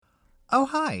Oh,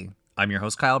 hi. I'm your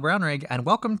host, Kyle Brownrigg, and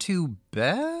welcome to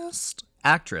Best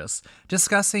Actress,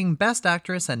 discussing Best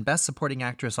Actress and Best Supporting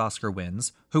Actress Oscar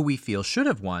wins, who we feel should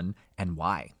have won, and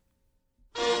why.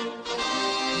 Oh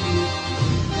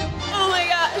my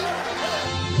gosh.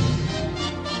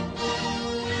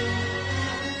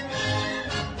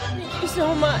 Thank you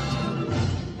so much.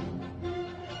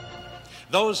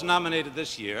 Those nominated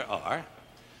this year are,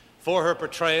 for her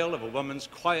portrayal of a woman's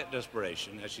quiet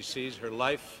desperation as she sees her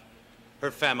life, her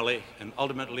family, and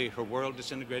ultimately her world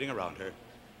disintegrating around her,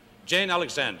 Jane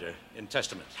Alexander in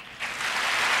Testament.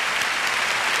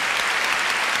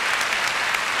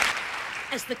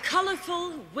 As the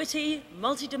colorful, witty,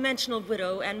 multidimensional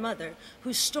widow and mother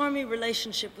whose stormy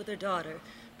relationship with her daughter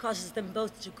causes them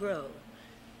both to grow,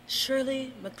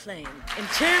 Shirley MacLaine in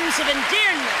Terms of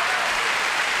Endearment.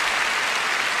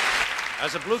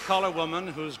 As a blue-collar woman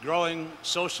whose growing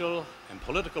social and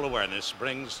political awareness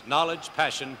brings knowledge,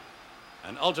 passion,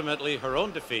 and ultimately her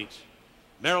own defeat,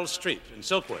 Meryl Streep in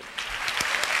Silkwood.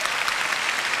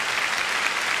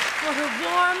 For her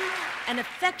warm and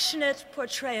affectionate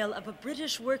portrayal of a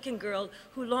British working girl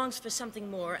who longs for something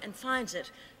more and finds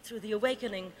it through the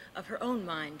awakening of her own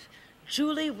mind,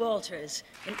 Julie Walters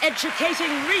in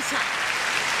Educating Rita.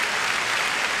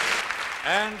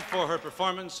 And for her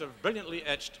performance of brilliantly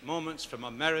etched moments from a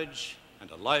marriage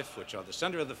and a life which are the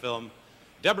center of the film,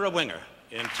 Debra Winger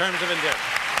in Terms of Endearment.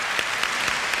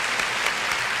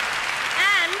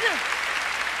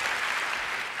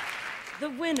 The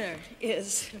winner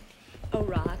is a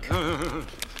rock.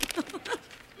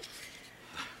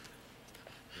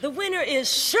 The winner is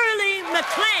Shirley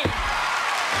MacLaine.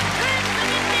 Terms of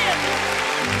Endearment.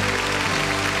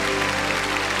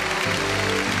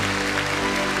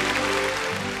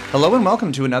 Hello and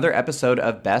welcome to another episode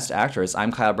of Best Actress.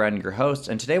 I'm Kyle Brownrigg, your host,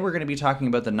 and today we're going to be talking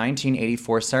about the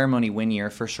 1984 ceremony win year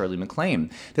for Shirley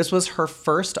MacLaine. This was her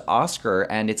first Oscar,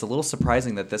 and it's a little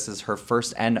surprising that this is her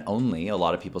first and only. A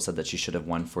lot of people said that she should have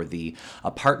won for The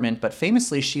Apartment, but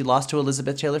famously she lost to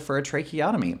Elizabeth Taylor for a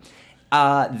tracheotomy.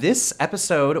 This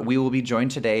episode, we will be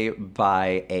joined today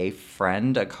by a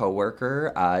friend, a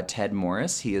coworker, Ted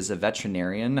Morris. He is a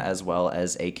veterinarian as well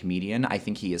as a comedian. I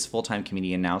think he is full-time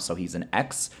comedian now, so he's an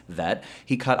ex-vet.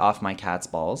 He cut off my cat's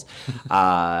balls.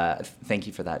 Thank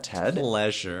you for that, Ted.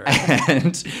 Pleasure.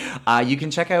 And you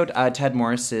can check out Ted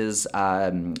Morris's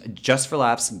Just for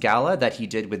Laughs gala that he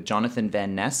did with Jonathan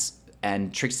Van Ness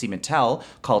and Trixie Mattel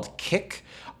called Kick.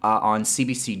 On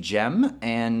CBC Gem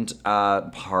and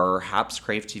perhaps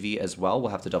Crave TV as well.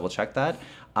 We'll have to double check that.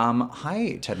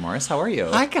 Hi, Ted Morris. How are you?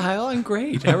 Hi, Kyle. I'm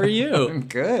great. How are you? I'm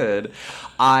good.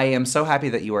 I am so happy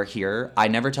that you are here. I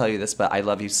never tell you this, but I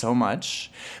love you so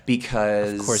much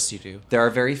because... Of course you do. There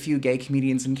are very few gay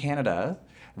comedians in Canada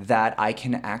that I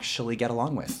can actually get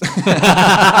along with.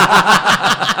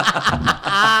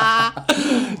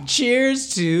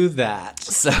 Cheers to that.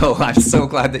 So I'm so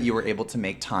glad that you were able to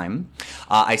make time.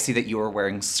 I see that you are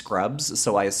wearing scrubs,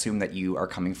 so I assume that you are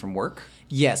coming from work.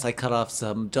 Yes, I cut off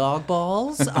some dog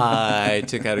balls. I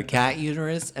took out a cat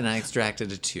uterus, and I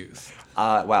extracted a tooth.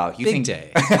 Wow. Big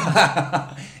day.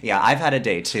 Yeah, I've had a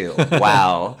day too.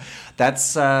 Wow.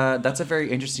 That's a very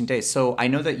interesting day. So I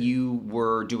know that you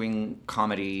were doing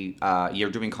comedy. You're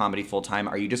doing comedy full time.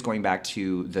 Are you just going back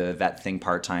to the vet thing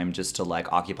part time just to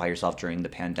like occupy yourself during the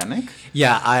pandemic?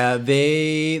 Yeah,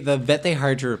 the vet they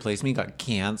hired to replace me got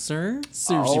cancer.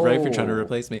 Seriously, right, for trying to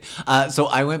replace me. So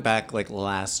I went back like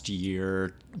last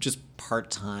year, just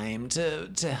part time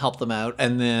to help them out,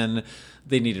 and then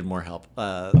they needed more help.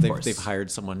 They've hired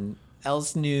someone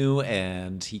else new,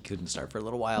 and he couldn't start for a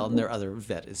little while, and their other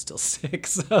vet is still sick.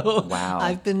 So wow,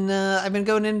 I've been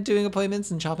going in and doing appointments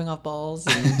and chopping off balls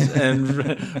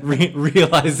and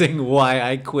realizing why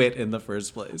I quit in the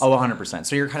first place. Oh, 100%.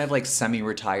 So you're kind of like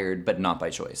semi-retired, but not by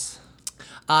choice.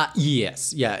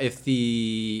 Yes. Yeah.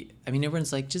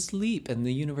 Everyone's like, just leap and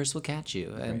the universe will catch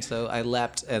you. And right. So I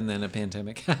leapt, and then a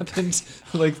pandemic happened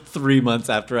like 3 months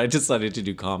after I decided to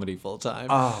do comedy full time.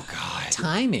 Oh, God.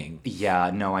 Timing.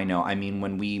 Yeah, no, I know. I mean,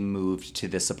 when we moved to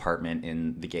this apartment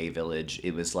in the gay village,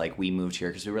 it was like we moved here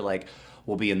because we were like,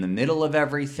 we'll be in the middle of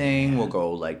everything. Yeah. We'll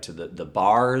go like to the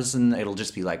bars, and it'll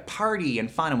just be like party and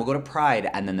fun, and we'll go to Pride.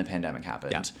 And then the pandemic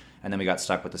happened. Yeah. And then we got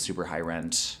stuck with the super high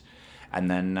rent. And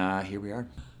then here we are.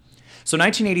 So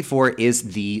 1984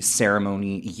 is the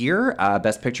ceremony year.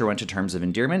 Best Picture went to Terms of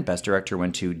Endearment. Best Director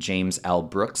went to James L.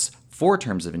 Brooks for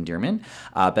Terms of Endearment.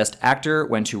 Best Actor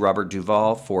went to Robert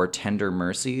Duvall for Tender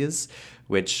Mercies,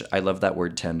 which I love that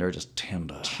word tender, just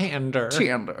tender. Tender.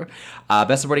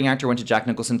 Best Supporting Actor went to Jack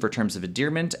Nicholson for Terms of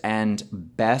Endearment, and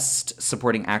Best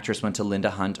Supporting Actress went to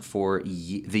Linda Hunt for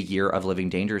The Year of Living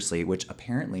Dangerously, which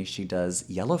apparently she does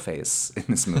yellowface in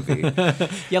this movie.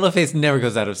 Yellowface never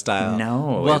goes out of style.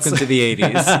 No. Welcome to the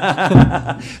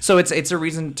 80s. So it's a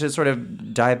reason to sort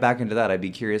of dive back into that. I'd be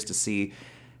curious to see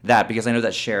that, because I know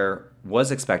that Cher was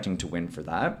expecting to win for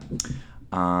that.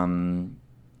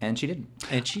 And she did.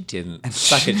 And she didn't.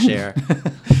 Suck it, Cher.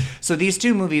 So these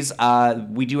two movies,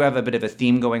 we do have a bit of a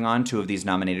theme going on. Two of these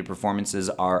nominated performances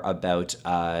are about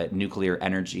nuclear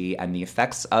energy and the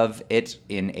effects of it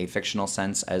in a fictional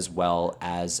sense, as well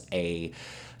as a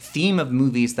theme of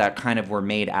movies that kind of were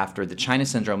made after the China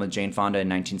Syndrome with Jane Fonda in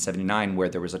 1979, where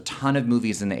there was a ton of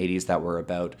movies in the 80s that were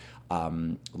about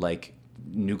like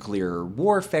nuclear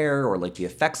warfare or like the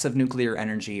effects of nuclear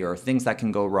energy or things that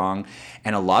can go wrong.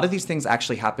 And a lot of these things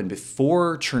actually happened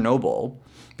before Chernobyl,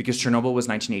 because Chernobyl was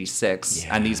 1986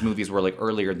 and these movies were like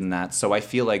earlier than that. So I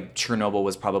feel like Chernobyl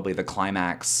was probably the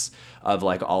climax of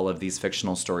like all of these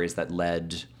fictional stories that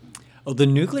led. Oh, the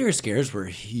nuclear scares were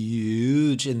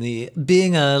huge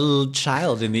being a little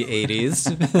child in the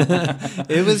 80s.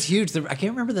 It was huge. I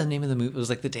can't remember the name of the movie. It was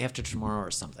like The Day After Tomorrow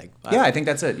or something. Yeah, I think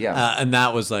that's it. Yeah. And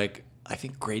that was like, I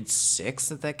think grade 6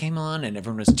 that came on, and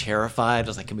everyone was terrified. I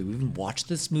was like, can we even watch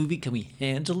this movie? Can we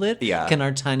handle it? Yeah. Can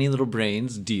our tiny little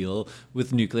brains deal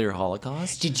with nuclear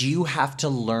holocaust? Did you have to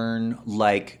learn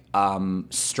like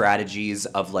strategies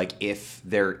of like if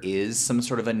there is some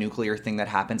sort of a nuclear thing that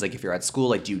happens, like if you're at school,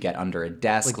 like do you get under a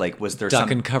desk? Like was there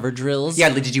duck and cover drills? Yeah,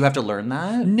 like, did you have to learn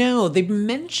that? No, they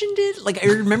mentioned it. Like I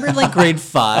remember like grade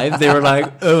 5, they were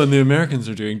like, oh, and the Americans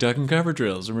are doing duck and cover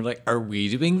drills. And we're like, are we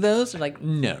doing those? They're like,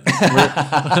 no.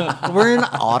 We're in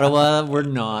Ottawa. We're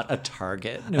not a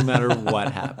target, no matter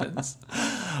what happens.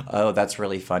 Oh, that's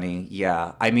really funny.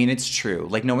 Yeah. I mean, it's true.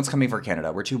 Like no one's coming for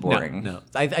Canada. We're too boring. No.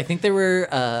 I think there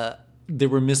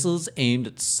were missiles aimed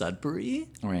at Sudbury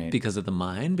because of the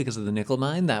mine, because of the nickel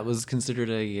mine. That was considered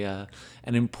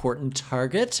an important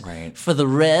target for the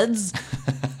Reds.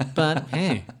 But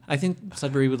hey, I think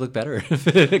Sudbury would look better if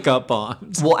it got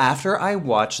bombed. Well, after I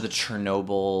watched the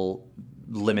Chernobyl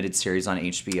limited series on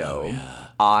HBO,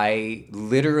 I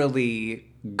literally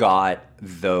got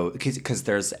because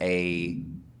there's a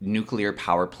nuclear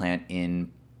power plant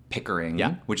in Pickering,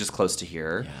 which is close to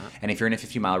here. Yeah. And if you're in a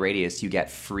 50-mile radius, you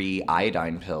get free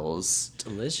iodine pills.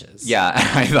 Delicious. Yeah,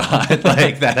 I thought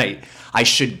like that I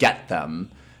should get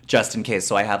them just in case.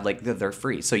 So I have like they're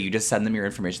free. So you just send them your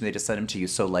information. They just send them to you.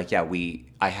 So like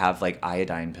I have like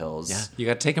iodine pills. Yeah, you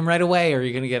got to take them right away, or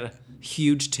you're gonna get a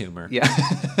huge tumor. Yeah.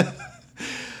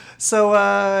 So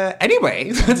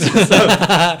anyway, this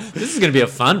is going to be a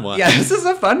fun one. Yeah, this is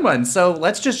a fun one. So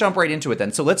let's just jump right into it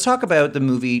then. So let's talk about the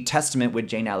movie Testament with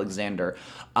Jane Alexander.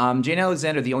 Jane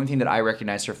Alexander, the only thing that I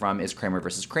recognize her from is Kramer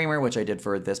versus Kramer, which I did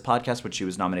for this podcast, which she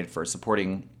was nominated for a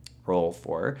supporting role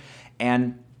for.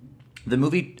 And the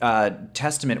movie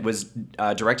Testament was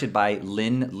directed by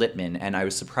Lynn Littman, and I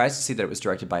was surprised to see that it was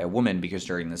directed by a woman, because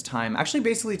during this time, actually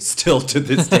basically still to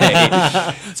this day,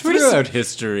 it's throughout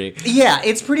history. Yeah,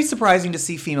 it's pretty surprising to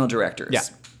see female directors. Yeah.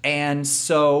 And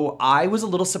so I was a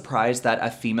little surprised that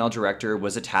a female director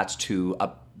was attached to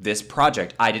this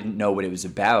project. I didn't know what it was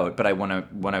about, but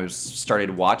when I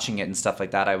started watching it and stuff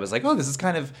like that, I was like, oh, this is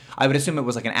kind of, I would assume it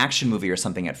was like an action movie or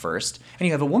something at first. And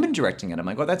you have a woman directing it. I'm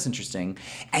like, oh, that's interesting.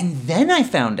 And then I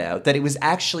found out that it was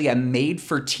actually a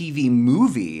made-for-TV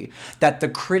movie that the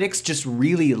critics just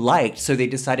really liked, so they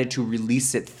decided to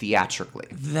release it theatrically.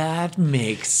 That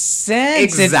makes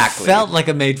sense. Exactly. It felt like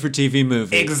a made-for-TV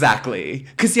movie. Exactly.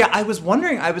 Because, yeah, I was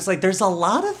wondering, I was like, there's a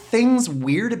lot of things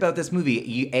weird about this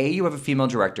movie. You have a female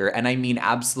director, and I mean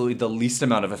absolutely the least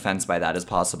amount of offense by that as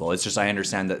possible. It's just I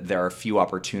understand that there are few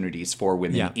opportunities for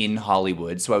women in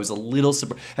Hollywood, so I was a little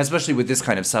surprised, especially with this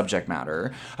kind of subject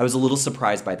matter. I was a little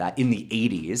surprised by that in the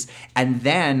 80s. And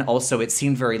then also it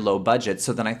seemed very low budget,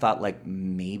 so then I thought like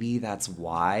maybe that's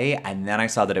why. And then I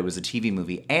saw that it was a TV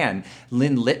movie. And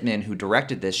Lynn Littman, who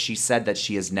directed this, she said that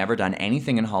she has never done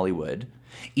anything in Hollywood,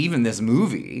 even this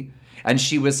movie. And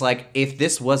she was like, if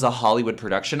this was a Hollywood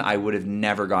production, I would have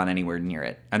never gone anywhere near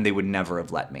it. And they would never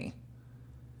have let me.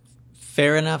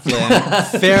 Fair enough, Lynn.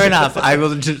 Fair enough.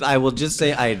 I will just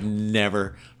say I had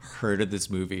never heard of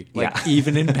this movie. Like,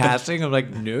 even in passing, I'm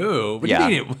like, no. What do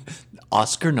you mean?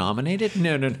 Oscar nominated?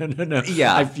 No.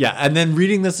 Yeah. And then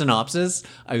reading the synopsis,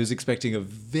 I was expecting a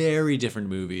very different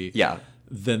movie. Yeah.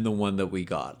 than the one that we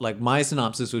got. Like, my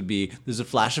synopsis would be, there's a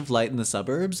flash of light in the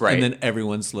suburbs, Right. and then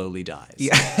everyone slowly dies.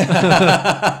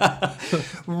 Yeah.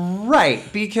 Right,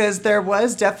 because there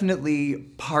was definitely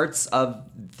parts of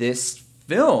this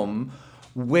film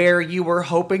where you were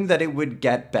hoping that it would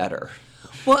get better.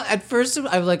 Well, at first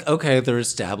I was like, okay, they're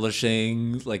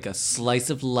establishing like a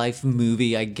slice of life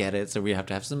movie. I get it. So we have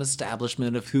to have some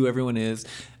establishment of who everyone is.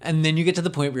 And then you get to the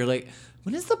point where you're like,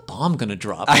 when is the bomb going to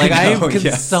drop? Like,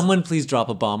 can someone please drop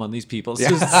a bomb on these people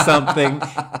so something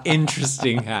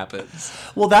interesting happens?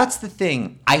 Well, that's the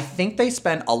thing. I think they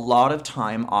spent a lot of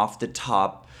time off the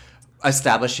top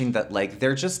establishing that, like,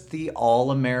 they're just the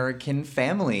all-American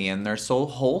family and they're so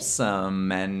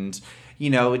wholesome and... You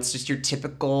know, it's just your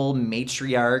typical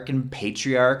matriarch and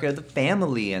patriarch of the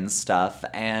family and stuff.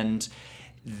 And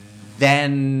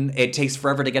then it takes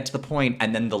forever to get to the point,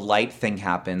 and then the light thing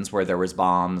happens where there was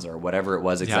bombs or whatever it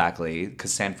was exactly,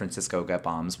 because San Francisco got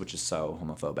bombs, which is so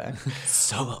homophobic.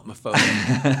 So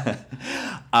homophobic.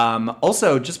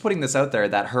 Also, just putting this out there,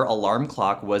 that her alarm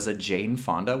clock was a Jane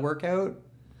Fonda workout.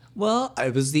 Well,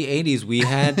 it was the 80s. We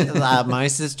had my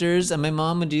sisters and my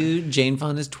mom would do Jane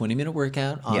Fonda's 20-minute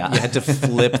workout. You had to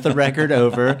flip the record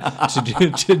over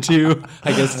to do,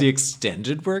 I guess, the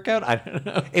extended workout. I don't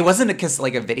know. It wasn't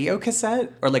like a video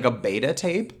cassette or like a beta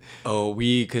tape. Oh,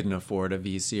 we couldn't afford a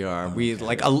VCR. We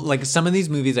like some of these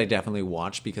movies I definitely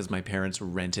watched because my parents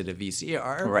rented a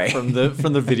VCR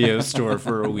from the video store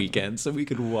for a weekend so we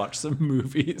could watch some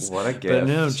movies. What a gift. But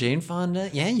no, Jane Fonda,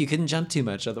 you couldn't jump too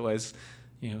much otherwise.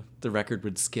 You know, the record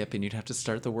would skip and you'd have to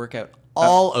start the workout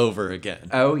all over again.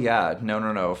 Oh, yeah.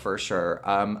 No, for sure.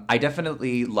 I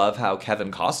definitely love how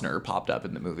Kevin Costner popped up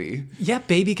in the movie. Yeah,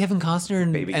 baby Kevin Costner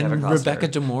and Rebecca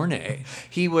De Mornay.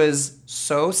 He was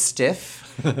so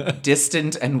stiff,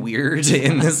 distant, and weird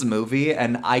in this movie,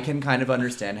 and I can kind of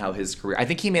understand how his career... I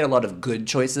think he made a lot of good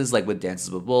choices, like with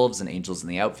Dances with Wolves and Angels in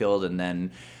the Outfield, and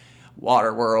then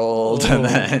Waterworld, and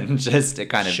then just it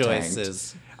kind of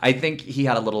choices. Tanked. I think he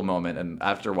had a little moment, and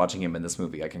after watching him in this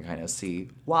movie, I can kind of see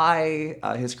why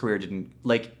his career didn't,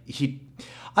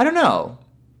 I don't know.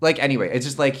 Like, anyway, it's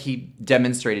just like he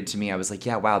demonstrated to me, I was like,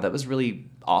 yeah, wow, that was really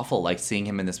awful. Like, seeing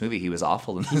him in this movie, he was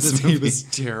awful in this movie. He was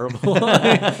terrible.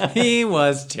 He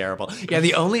was terrible. Yeah,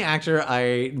 the only actor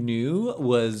I knew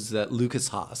was Lucas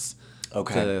Haas.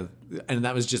 Okay. And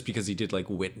that was just because he did, like,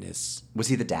 Witness. Was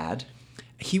he the dad?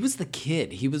 He was the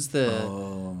kid. He was the...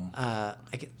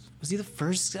 was he the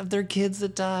first of their kids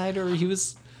that died, or he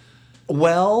was...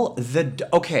 Well,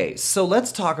 so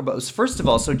let's talk about... First of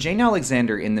all, so Jane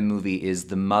Alexander in the movie is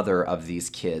the mother of these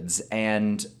kids,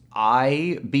 and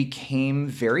I became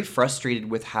very frustrated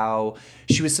with how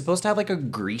she was supposed to have, like, a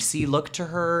greasy look to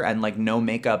her and, like, no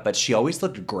makeup, but she always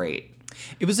looked great.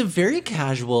 It was a very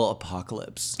casual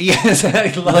apocalypse. Yes,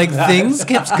 I love like that. Things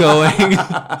kept going.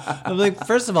 I'm like,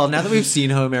 first of all, now that we've seen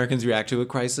how Americans react to a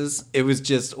crisis, it was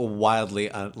just wildly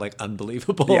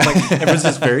unbelievable. Yeah. Like, everyone's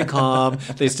just very calm.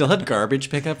 They still had garbage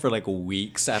pickup for like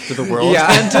weeks after the world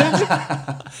ended.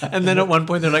 And then at one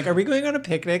point they're like, "Are we going on a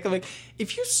picnic?" I'm like,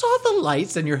 if you saw the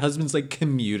lights and your husband's like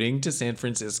commuting to San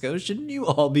Francisco, shouldn't you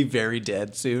all be very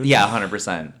dead soon? Yeah,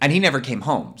 100%. And he never came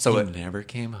home. So he never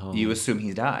came home. You assume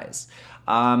he dies.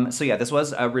 So yeah, this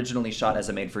was originally shot as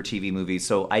a made-for-TV movie,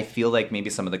 so I feel like maybe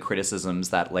some of the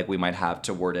criticisms that like we might have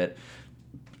toward it,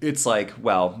 it's like,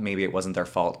 well, maybe it wasn't their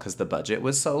fault because the budget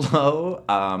was so low.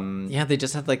 Yeah, they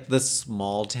just had like the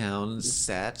small town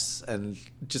set and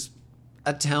just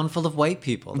a town full of white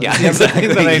people. That's exactly.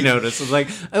 That I noticed. It's like,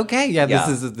 okay,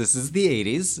 this is the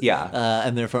 80s. Yeah.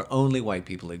 And therefore only white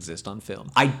people exist on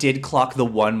film. I did clock the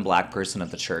one black person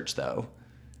at the church, though.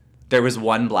 There was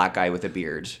one black guy with a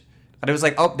beard. And it was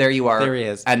like, oh, there you are. There he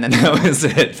is. And then that was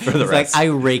it for the rest. Like, I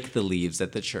rake the leaves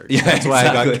at the church. Yeah, that's why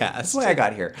I got cast. That's why I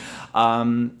got here.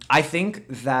 I think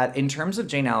that in terms of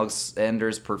Jane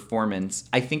Alexander's performance,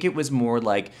 I think it was more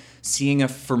like seeing a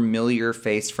familiar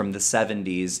face from the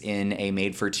 70s in a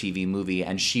made-for-TV movie,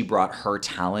 and she brought her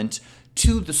talent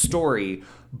to the story.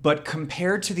 But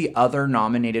compared to the other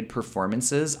nominated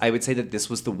performances, I would say that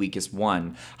this was the weakest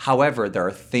one. However, there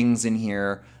are things in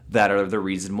here that are the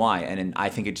reason why. And I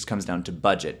think it just comes down to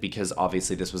budget, because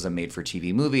obviously this was a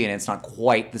made-for-TV movie and it's not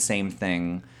quite the same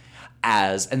thing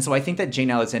as... And so I think that Jane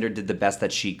Alexander did the best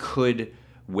that she could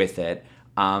with it.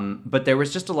 But there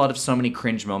was just a lot of so many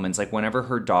cringe moments. Like whenever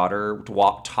her daughter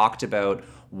talked about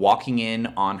walking in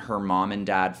on her mom and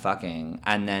dad fucking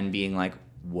and then being like,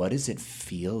 what does it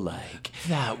feel like?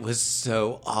 That was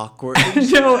so awkward.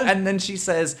 No, and then she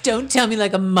says, don't tell me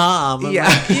like a mom. I'm yeah,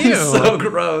 like, ew. So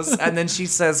gross. And then she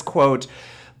says, quote,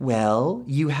 well,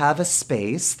 you have a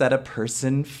space that a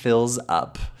person fills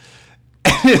up.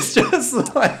 And it's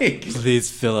just like...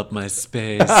 Please fill up my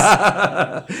space.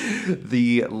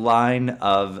 The line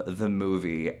of the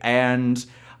movie. And,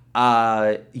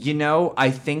 I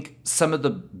think some of the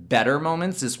better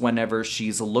moments is whenever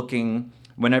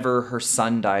whenever her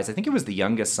son dies. I think it was the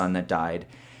youngest son that died.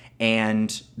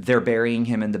 And they're burying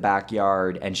him in the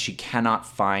backyard, and she cannot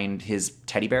find his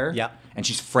teddy bear. Yeah. And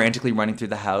she's frantically running through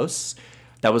the house.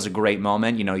 That was a great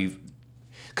moment.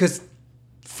 Because,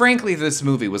 frankly, this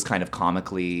movie was kind of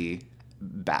comically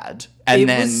bad. And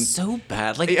it was so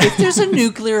bad. Like, if there's a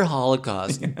nuclear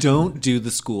holocaust, don't do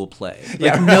the school play.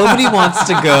 Like, nobody wants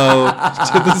to go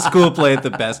to the school play at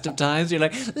the best of times. You're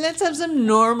like, let's have some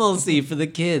normalcy for the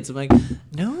kids. I'm like,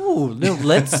 no,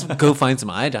 let's go find some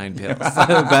iodine pills.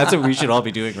 That's what we should all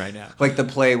be doing right now. Like, the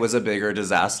play was a bigger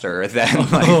disaster than,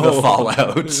 the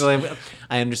fallout.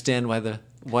 I understand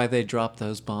why they dropped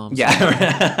those bombs.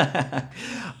 Yeah.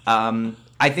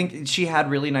 I think she had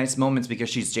really nice moments because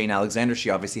she's Jane Alexander. She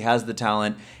obviously has the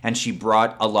talent, and she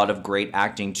brought a lot of great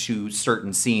acting to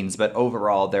certain scenes. But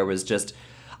overall, there was just,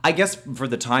 I guess for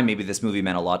the time, maybe this movie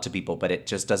meant a lot to people, but it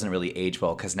just doesn't really age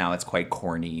well because now it's quite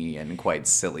corny and quite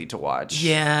silly to watch.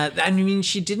 Yeah, I mean,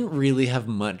 she didn't really have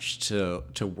much to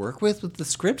work with the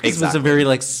script. Exactly. It was a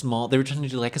very small. They were trying to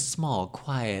do a small,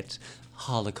 quiet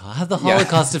Holocaust. How the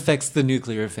Holocaust affects the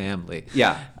nuclear family.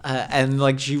 Yeah,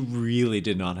 and she really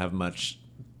did not have much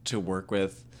to work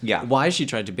with. Yeah. Why she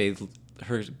tried to bathe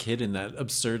her kid in that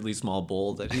absurdly small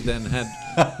bowl that he then had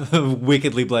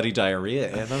wickedly bloody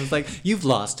diarrhea in. I was like, you've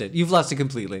lost it. You've lost it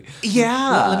completely.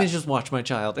 Yeah. Let me just watch my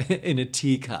child in a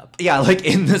teacup. Yeah,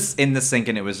 in the sink,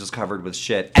 and it was just covered with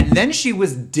shit. And then she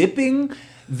was dipping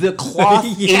the cloth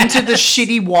into the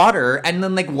shitty water and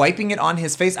then wiping it on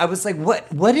his face. I was like,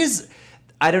 what is...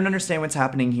 I don't understand what's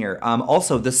happening here.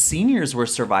 Also, the seniors were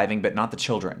surviving, but not the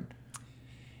children.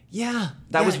 Yeah.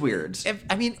 That was weird.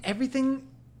 I mean, everything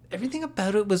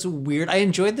about it was weird. I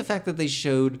enjoyed the fact that they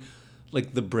showed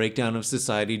the breakdown of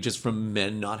society just from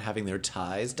men not having their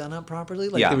ties done up properly.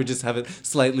 They would just have it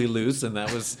slightly loose, and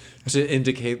that was to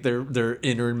indicate their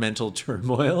inner mental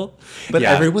turmoil. But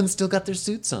everyone still got their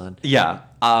suits on. Yeah.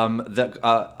 Another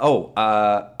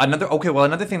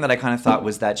thing that I kind of thought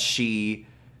was that she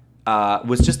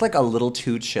was just a little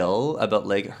too chill about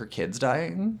her kids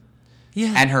dying.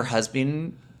 Yeah. And her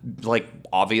husband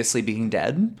obviously being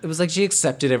dead. It was she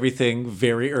accepted everything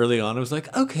very early on. It was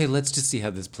okay, let's just see how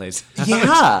this plays out.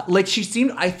 Yeah. She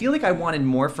seemed, I feel I wanted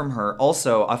more from her.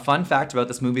 Also, a fun fact about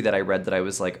this movie that I read that I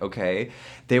was okay.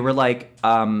 They were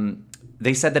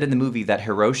they said that in the movie that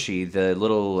Hiroshi, the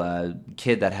little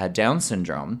kid that had Down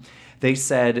syndrome, they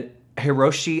said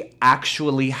Hiroshi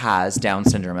actually has Down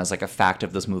syndrome as a fact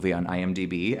of this movie on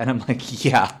IMDb. And I'm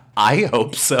yeah, I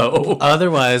hope so.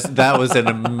 Otherwise, that was an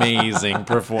amazing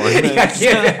performance.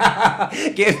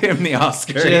 Give him the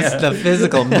Oscar. Just the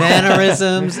physical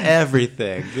mannerisms,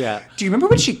 everything. Yeah. Do you remember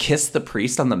when she kissed the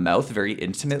priest on the mouth very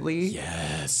intimately?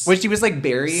 Yes. When she was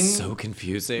burying so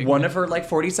confusing one of her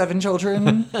 47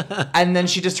 children, and then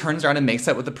she just turns around and makes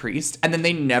out with the priest, and then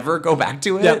they never go back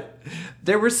to it. Yep.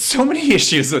 There were so many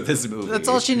issues with this movie. That's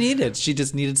all she needed. She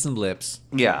just needed some lips.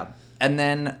 Yeah. And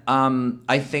then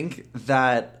I think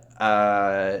that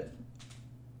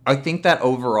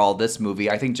overall this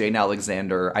movie, I think Jane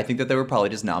Alexander, I think that they were probably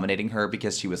just nominating her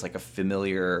because she was a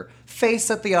familiar face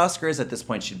at the Oscars. At this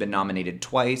point, she'd been nominated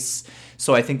twice.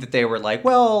 So I think that they were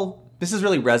well, this is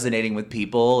really resonating with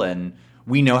people, and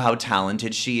we know how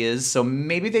talented she is. So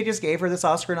maybe they just gave her this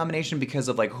Oscar nomination because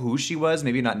of who she was,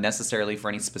 maybe not necessarily for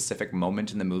any specific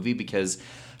moment in the movie, because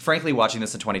frankly, watching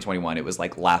this in 2021, it was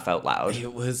laugh out loud.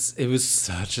 It was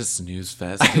such a snooze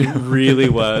fest. It really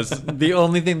was. The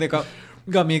only thing that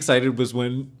got me excited was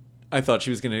when I thought she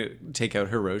was going to take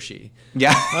out Hiroshi.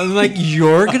 Yeah. I was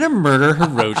you're going to murder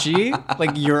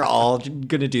Hiroshi? You're all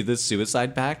going to do this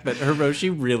suicide pact? But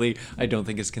Hiroshi really, I don't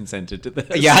think, is consented to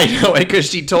this. Yeah, I know, because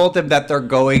she told him that they're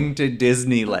going to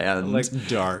Disneyland.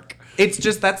 Dark. It's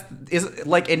just is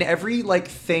in every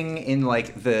thing in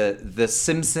the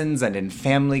Simpsons and in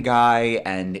Family Guy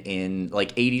and in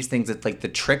 80s things, it's the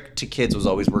trick to kids was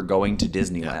always we're going to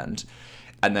Disneyland. Yeah.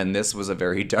 And then this was a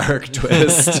very dark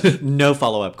twist. No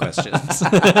follow-up questions.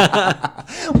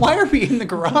 Why are we in the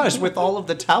garage with all of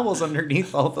the towels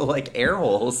underneath all the air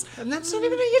holes? And that's not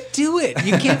even how you do it.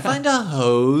 You can't find a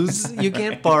hose. You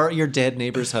can't borrow your dead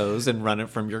neighbor's hose and run it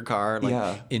from your car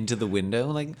into the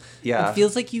window. It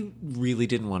feels like you really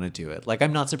didn't want to do it.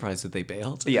 I'm not surprised that they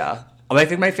bailed. Yeah. I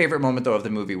think my favorite moment, though, of the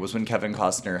movie was when Kevin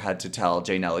Costner had to tell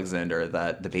Jane Alexander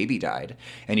that the baby died.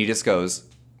 And he just goes,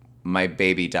 my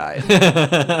baby died.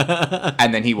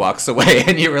 And then he walks away,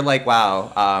 and you were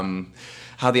wow,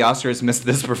 how the Oscars missed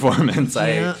this performance.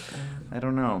 Yeah. I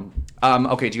don't know.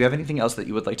 Okay, do you have anything else that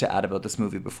you would like to add about this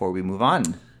movie before we move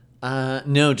on?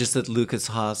 No, just that Lucas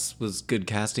Haas was good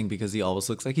casting because he always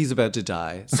looks like he's about to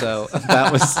die. So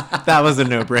that was a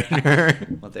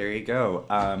no-brainer. Well, there you go.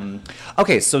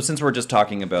 Okay, so since we're just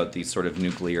talking about these sort of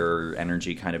nuclear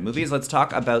energy kind of movies, let's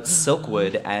talk about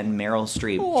Silkwood and Meryl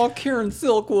Streep. Oh, Karen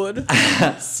Silkwood.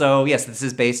 So, yes, this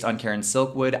is based on Karen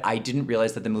Silkwood. I didn't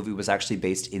realize that the movie was actually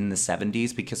based in the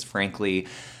 70s because, frankly,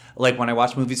 like, when I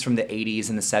watch movies from the 80s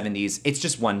and the 70s, it's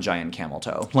just one giant camel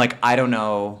toe. Like, I don't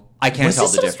know. I can't tell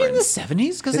the difference. Was this supposed to be in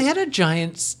the 70s? Because they had a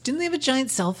giant... Didn't they have a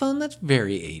giant cell phone? That's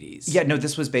very 80s. Yeah, no,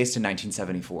 this was based in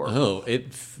 1974. Oh,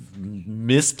 it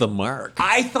missed the mark.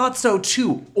 I thought so,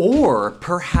 too. Or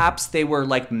perhaps they were,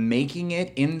 like, making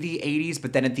it in the 80s,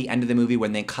 but then at the end of the movie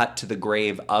when they cut to the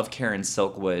grave of Karen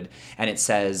Silkwood, and it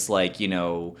says, like, you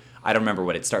know... I don't remember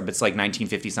what it started, but it's like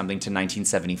 1950-something to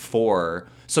 1974.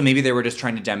 So maybe they were just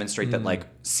trying to demonstrate that, like,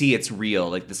 see, it's real.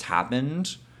 Like, this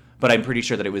happened. But I'm pretty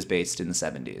sure that it was based in the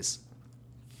 70s.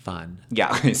 Fun.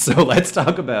 Yeah. So let's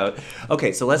talk about...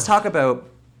 Okay, so let's talk about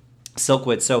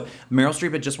Silkwood. So Meryl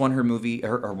Streep had just won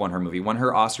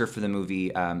her Oscar for the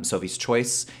movie Sophie's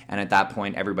Choice. And at that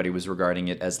point, everybody was regarding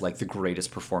it as, like, the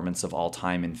greatest performance of all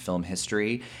time in film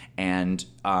history. And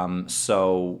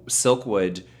so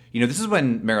Silkwood... You know, this is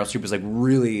when Meryl Streep was, like,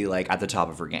 really, like, at the top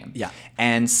of her game. Yeah.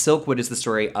 And Silkwood is the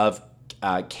story of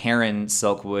Karen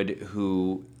Silkwood,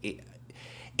 who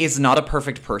is not a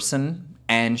perfect person.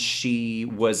 And she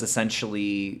was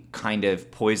essentially kind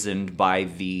of poisoned by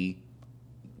the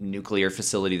nuclear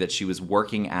facility that she was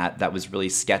working at that was really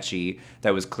sketchy,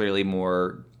 that was clearly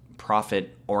more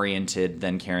profit-oriented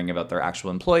than caring about their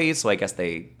actual employees. So I guess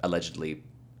they allegedly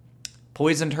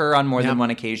poisoned her on more than one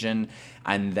occasion,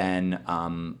 and then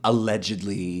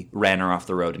allegedly ran her off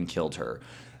the road and killed her.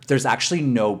 There's actually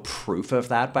no proof of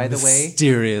that, by the way.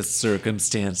 Mysterious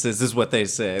circumstances is what they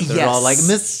say. They're all like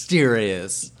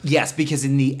mysterious. Yes, because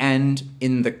in the end,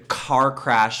 in the car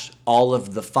crash, all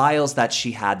of the files that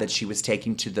she had that she was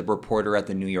taking to the reporter at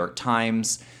the New York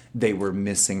Times, they were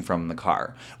missing from the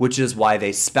car, which is why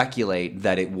they speculate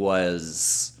that it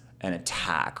was an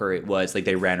attack, or it was like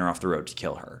they ran her off the road to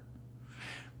kill her.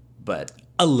 But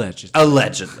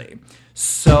allegedly.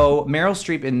 So Meryl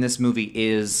Streep in this movie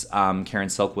is Karen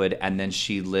Silkwood, and then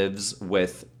she lives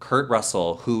with Kurt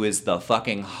Russell, who is the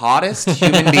fucking hottest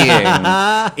human being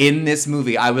in this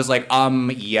movie. I was like,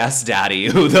 yes, daddy,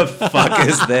 who the fuck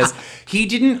is this? He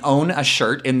didn't own a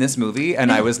shirt in this movie,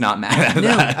 and I was not mad at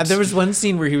that. There was one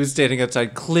scene where he was standing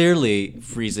outside, clearly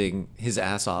freezing his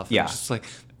ass off. Yeah. Just like,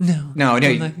 no,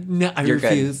 I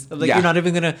refuse. I'm like, you're not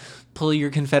even going to pull your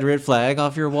Confederate flag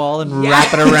off your wall and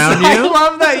wrap it around you? I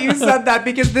love that you said that,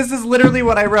 because this is literally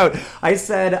what I wrote. I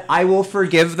said, I will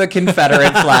forgive the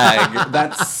Confederate flag.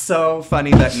 That's so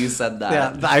funny that you said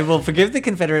that. Yeah, I will forgive the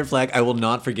Confederate flag. I will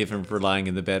not forgive him for lying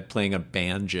in the bed playing a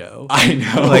banjo. I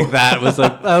know. Like, that was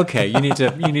like, okay, you need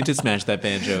to smash that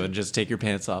banjo and just take your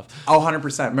pants off. Oh,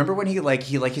 100%. Remember when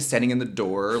he's standing in the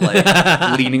door,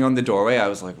 like, leaning on the doorway? I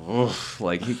was like, oof,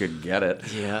 like, he could get it.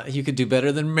 Yeah, you could do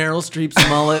better than Meryl Streep's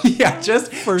mullet. Yeah,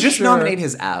 just sure. Nominate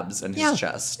his abs and his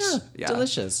chest. Yeah,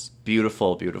 delicious.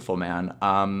 Beautiful, beautiful man.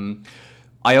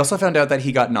 I also found out that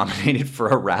he got nominated for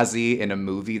a Razzie in a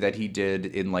movie that he did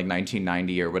in like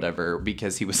 1990 or whatever,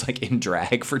 because he was like in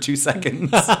drag for 2 seconds.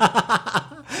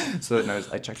 So no,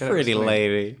 I checked it out. Pretty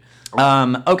lady.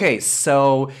 Okay,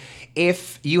 so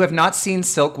if you have not seen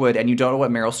Silkwood and you don't know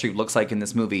what Meryl Streep looks like in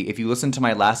this movie, if you listen to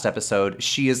my last episode,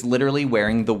 she is literally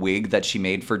wearing the wig that she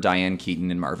made for Diane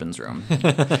Keaton in Marvin's Room.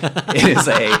 It is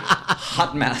a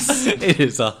hot mess. It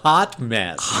is a hot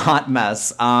mess. Hot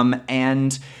mess.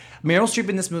 And Meryl Streep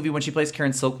in this movie, when she plays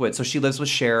Karen Silkwood, so she lives with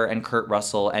Cher and Kurt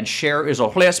Russell, and Cher is a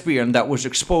lesbian that was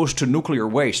exposed to nuclear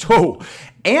waste. Oh,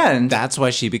 and that's why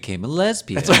she became a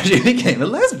lesbian.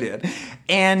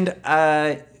 And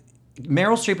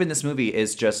Meryl Streep in this movie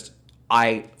is just,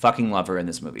 I fucking love her in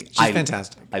this movie. She's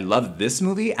fantastic. I love this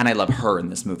movie, and I love her in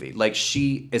this movie. Like,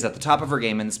 she is at the top of her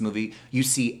game in this movie. You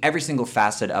see every single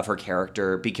facet of her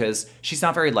character, because she's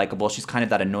not very likable. She's kind of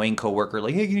that annoying coworker,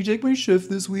 like, hey, can you take my shift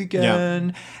this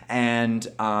weekend? Yeah.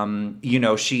 And, you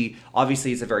know, she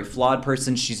obviously is a very flawed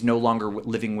person. She's no longer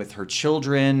living with her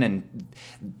children, and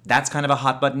that's kind of a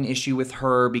hot button issue with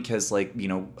her, because, like, you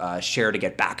know, Cher to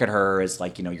get back at her is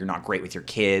like, you know, you're not great with your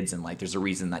kids, and, like, there's a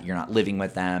reason that you're not living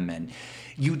with them, and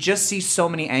you just see so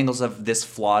many angles of this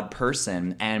flawed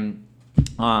person. And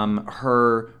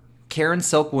her Karen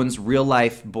Silkwood's real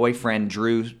life boyfriend,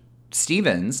 Drew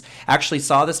Stevens, actually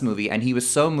saw this movie, and he was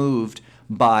so moved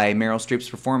by Meryl Streep's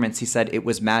performance, he said it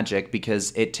was magic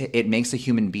because it makes a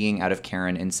human being out of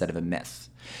Karen instead of a myth.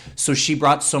 So she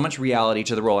brought so much reality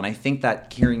to the role, and I think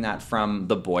that hearing that from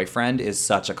the boyfriend is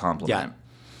such a compliment.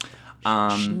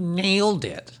 She nailed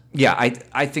it. Yeah,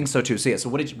 I think so too. So yeah, so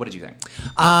what did you think?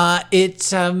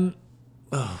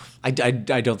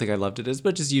 I don't think I loved it as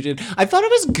much as you did. I thought it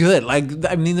was good. Like,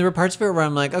 I mean, there were parts of it where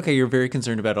I'm like, okay, you're very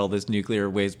concerned about all this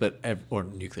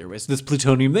this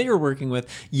plutonium that you're working with.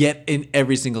 Yet in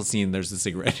every single scene, there's a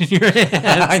cigarette in your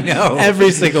hand. I know.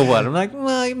 Every single one. I'm like,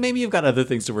 well, maybe you've got other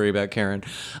things to worry about, Karen.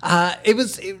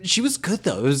 She was good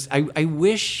though.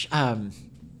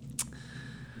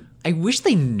 I wish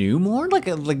they knew more. Like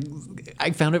I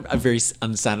found it a very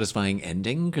unsatisfying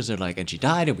ending because they're like, and she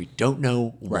died, and we don't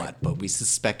know what, but we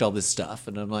suspect all this stuff.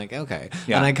 And I'm like, okay.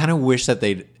 Yeah. And I kind of wish that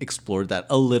they'd explored that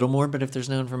a little more. But if there's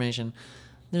no information,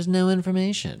 there's no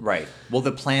information. Right. Well,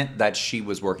 the plant that she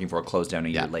was working for closed down a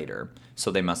year later, so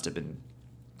they must have been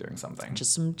doing something.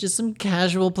 Just some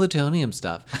casual plutonium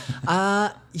stuff.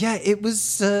 It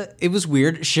was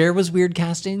weird. Cher was weird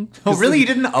casting. Oh, really? You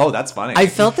didn't? Oh, that's funny. I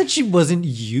felt that she wasn't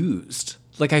used.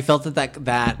 Like, I felt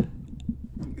that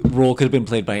role could have been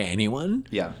played by anyone.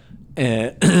 Yeah.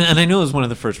 And I know it was one of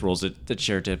the first roles that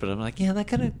Cher did, but I'm like, yeah, that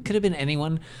could have been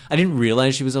anyone. I didn't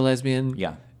realize she was a lesbian.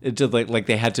 Yeah. It did like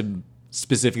they had to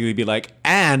specifically be like,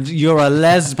 and you're a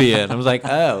lesbian. I was like,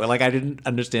 oh, like I didn't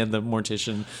understand the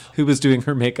mortician who was doing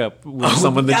her makeup was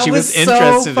someone that she was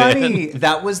interested in.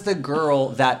 That was the girl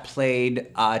that played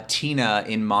Tina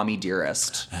in Mommy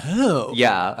Dearest. Oh.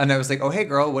 Yeah. And I was like, oh, hey,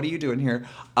 girl, what are you doing here?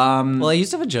 Well, I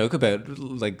used to have a joke about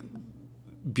like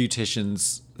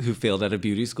beauticians who failed out of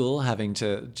beauty school having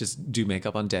to just do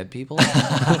makeup on dead people.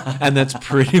 And that's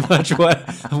pretty much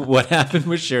what happened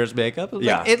with Cher's makeup.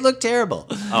 Like, it looked terrible.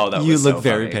 Oh, that was You so look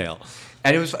very funny. pale.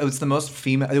 And it was the most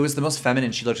female. It was the most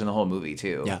feminine she looked in the whole movie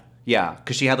too. Yeah. Yeah,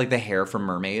 because she had like the hair from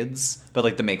mermaids, but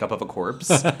like the makeup of a corpse.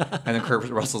 And then Kurt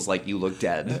Russell's like, "You look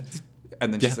dead,"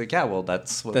 and then she's like, "Yeah, well,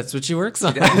 that's what she works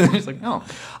on." She's like, "No."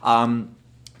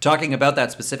 Talking about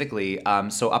that specifically,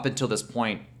 so up until this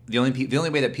point, the only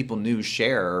way that people knew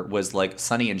Cher was like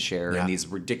Sonny and Cher in these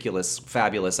ridiculous,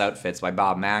 fabulous outfits by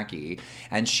Bob Mackie,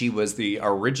 and she was the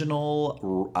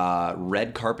original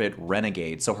red carpet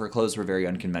renegade. So her clothes were very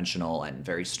unconventional and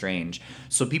very strange.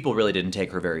 So people really didn't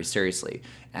take her very seriously.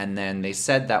 And then they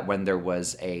said that when there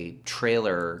was a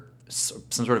trailer, some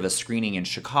sort of a screening in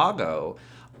Chicago,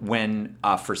 when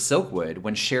for Silkwood,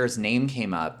 when Cher's name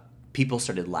came up, people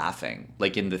started laughing,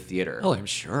 like in the theater. Oh, I'm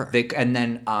sure. And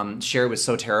then Cher was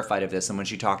so terrified of this, and when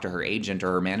she talked to her agent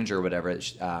or her manager or whatever,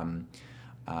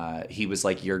 he was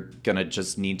like, "You're gonna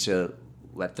just need to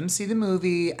let them see the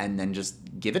movie, and then just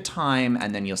give it time,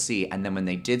 and then you'll see." And then when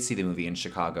they did see the movie in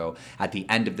Chicago, at the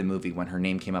end of the movie, when her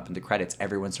name came up in the credits,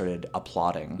 everyone started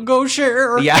applauding. Go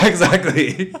Cher! Yeah,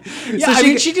 exactly. Yeah,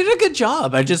 so she did a good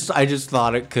job. I just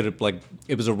thought it could have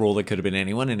it was a role that could have been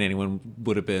anyone, and anyone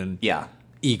would have been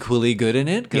equally good in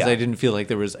it, because I didn't feel like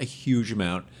there was a huge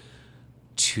amount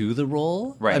to the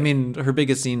role. Right. I mean, her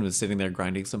biggest scene was sitting there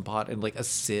grinding some pot in like a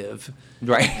sieve.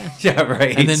 Right. Yeah,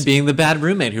 right. And then being the bad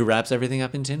roommate who wraps everything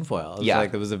up in tinfoil. It was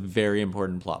like, that was a very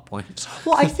important plot point.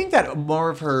 Well, I think that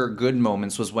more of her good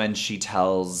moments was when she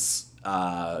tells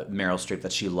Meryl Streep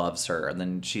that she loves her, and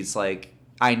then she's like,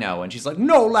 "I know," and she's like,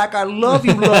 "No, like I love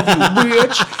you,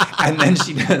 bitch." And then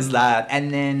she does that,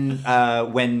 and then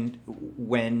when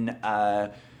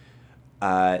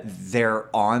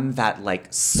they're on that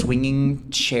like swinging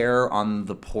chair on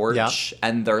the porch,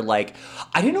 and they're like,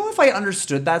 I don't know if I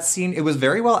understood that scene. It was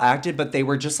very well acted, but they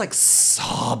were just like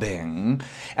sobbing,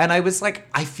 and I was like,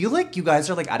 I feel like you guys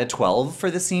are like out of 12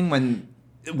 for the scene when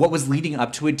what was leading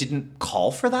up to it didn't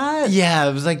call for that. Yeah,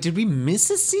 it was like, did we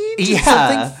miss a scene?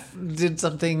 Did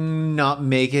something not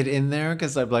make it in there?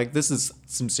 Because I'm like, this is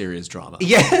some serious drama.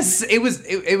 Yes, it was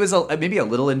maybe a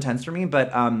little intense for me,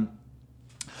 but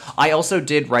I also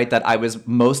did write that I was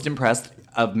most impressed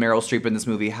of Meryl Streep in this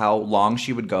movie, how long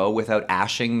she would go without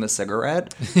ashing the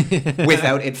cigarette,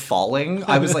 without it falling.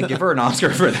 I was like, give her an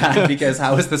Oscar for that, because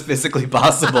how is this physically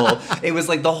possible? It was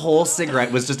like the whole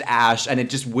cigarette was just ash, and it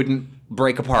just wouldn't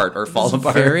break apart or fall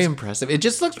apart. Very impressive. It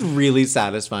just looked really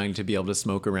satisfying to be able to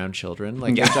smoke around children.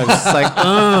 Like, I was just like,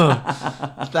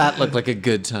 oh, that looked like a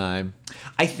good time.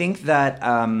 I think that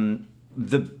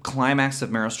the climax of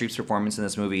Meryl Streep's performance in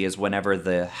this movie is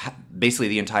whenever basically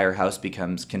the entire house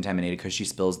becomes contaminated because she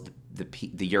spills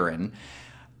the urine,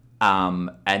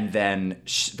 and then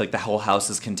like the whole house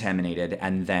is contaminated,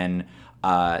 and then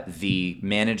the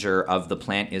manager of the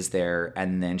plant is there,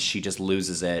 and then she just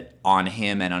loses it on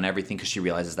him and on everything because she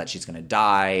realizes that she's going to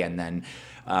die, and then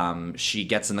she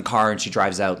gets in the car and she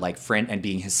drives out like and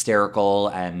being hysterical.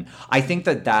 And I think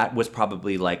that was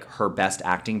probably like her best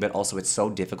acting, but also it's so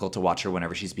difficult to watch her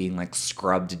whenever she's being like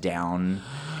scrubbed down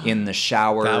in the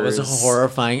showers. That was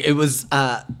horrifying. It was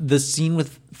the scene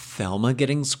with Thelma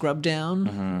getting scrubbed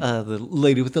down. The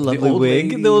lady with the lovely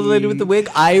wig. The old lady with the wig.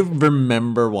 I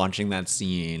remember watching that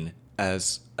scene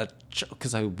as a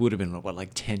because I would have been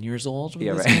like 10 years old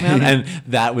when this came out, and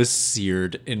that was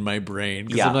seared in my brain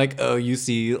because I'm like, oh, you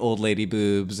see old lady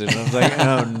boobs, and I was like,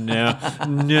 oh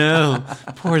no,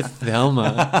 poor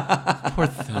Thelma.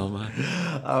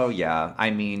 Oh yeah, I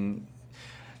mean,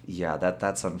 yeah,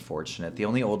 that's unfortunate. The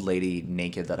only old lady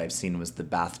naked that I've seen was the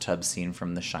bathtub scene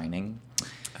from The Shining.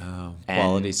 Oh,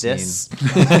 quality scene.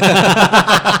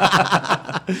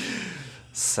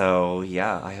 So,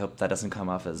 yeah, I hope that doesn't come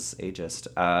off as ageist.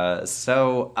 I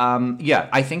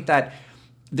think that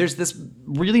there's this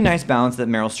really nice balance that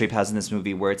Meryl Streep has in this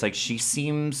movie where it's like she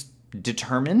seems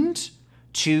determined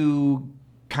to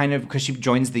kind of, because she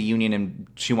joins the union and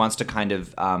she wants to kind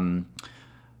of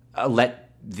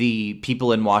let the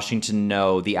people in Washington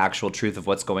know the actual truth of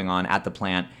what's going on at the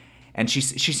plant. And she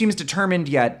seems determined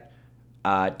yet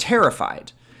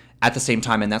terrified at the same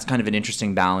time, and that's kind of an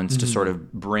interesting balance to sort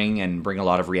of bring a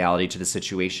lot of reality to the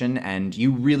situation. And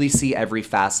you really see every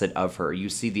facet of her. You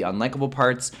see the unlikable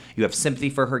parts, you have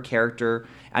sympathy for her character,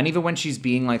 and even when she's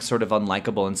being like sort of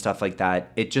unlikable and stuff like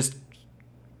that, it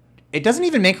doesn't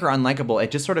even make her unlikable, it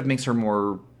just sort of makes her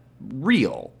more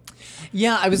real.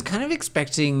 Yeah, I was kind of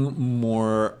expecting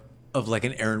more of like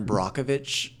an Erin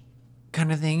Brockovich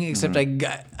kind of thing, except I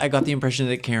got the impression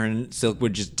that Karen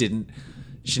Silkwood just didn't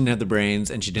have the brains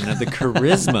and she didn't have the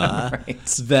charisma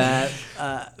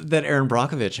that Erin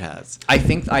Brockovich has. I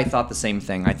think I thought the same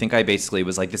thing. I think I basically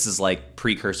was like, this is like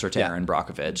precursor to Erin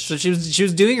Brockovich. So she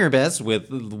was doing her best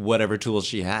with whatever tools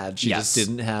she had. She just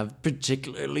didn't have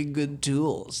particularly good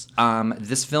tools.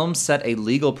 This film set a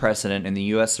legal precedent in the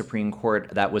U.S. Supreme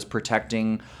Court that was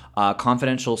protecting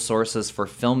confidential sources for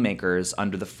filmmakers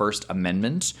under the First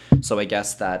Amendment. So I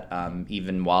guess that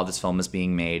even while this film is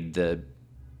being made,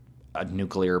 a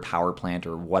nuclear power plant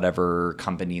or whatever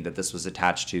company that this was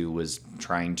attached to was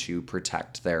trying to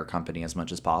protect their company as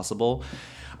much as possible.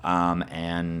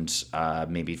 And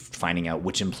maybe finding out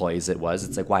which employees it was.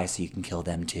 It's like, why? So you can kill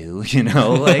them too, you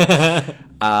know? Like,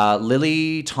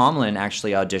 Lily Tomlin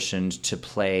actually auditioned to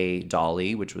play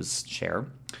Dolly, which was Cher.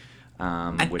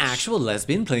 Actual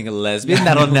lesbian playing a lesbian?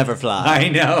 That'll never fly. I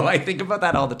know. I think about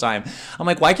that all the time. I'm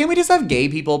like, why can't we just have gay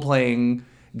people playing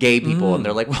gay people? And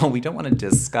they're like, well, we don't want to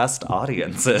disgust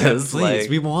audiences. Yeah, please, like,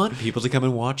 we want people to come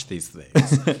and watch these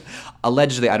things.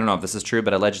 Allegedly, I don't know if this is true,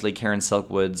 but allegedly Karen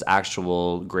Silkwood's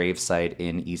actual gravesite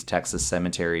in East Texas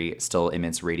Cemetery still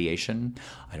emits radiation.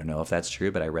 I don't know if that's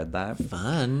true, but I read that.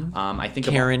 Fun. I think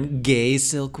Karen Gay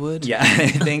Silkwood. Yeah, I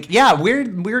think. Yeah,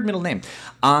 weird middle name.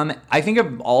 I think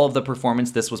of all of the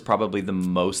performance, this was probably the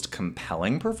most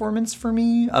compelling performance for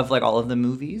me of like all of the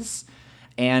movies.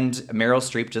 And Meryl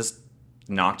Streep just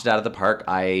knocked it out of the park.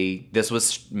 This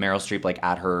was Meryl Streep like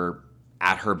at her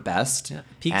best. Yeah.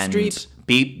 Peak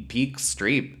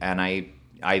Streep. And I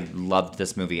loved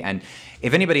this movie. And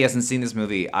if anybody hasn't seen this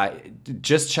movie,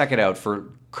 just check it out for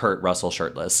Kurt Russell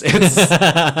shirtless. It's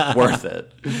worth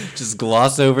it. Just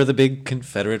gloss over the big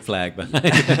Confederate flag behind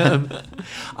him.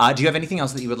 Do you have anything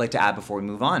else that you would like to add before we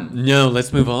move on? No,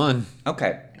 let's move on.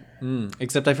 Okay.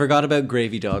 Except I forgot about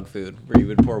gravy dog food, where you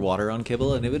would pour water on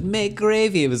kibble and it would make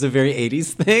gravy. It was a very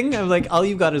 80s thing. I'm like, all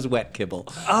you've got is wet kibble.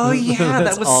 Oh, yeah.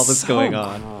 That's that was all that's so going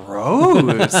on.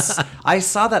 Gross. I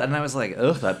saw that and I was like,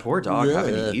 ugh, that poor dog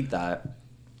having to eat that.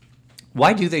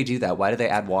 Why do they do that? Why do they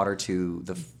add water to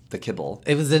the kibble?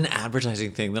 It was an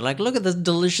advertising thing. They're like, look at this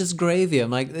delicious gravy.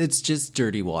 I'm like, it's just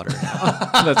dirty water now.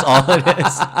 That's all it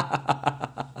is.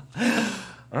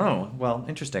 Oh, well,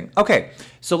 interesting. Okay,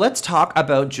 so let's talk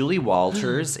about Julie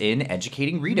Walters in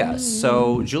Educating Rita.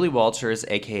 So Julie Walters,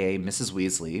 a.k.a. Mrs.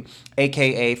 Weasley,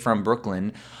 a.k.a. from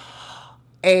Brooklyn.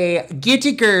 A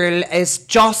giddy girl is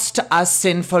just as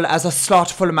sinful as a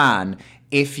slothful man,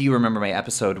 if you remember my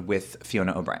episode with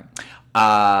Fiona O'Brien,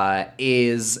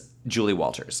 is Julie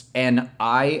Walters. And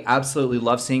I absolutely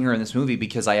love seeing her in this movie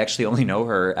because I actually only know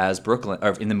her as Brooklyn,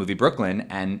 or in the movie Brooklyn,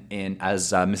 and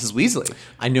as Mrs. Weasley.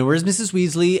 I know her as Mrs.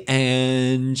 Weasley,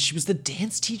 and she was the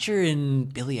dance teacher in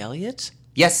Billy Elliot.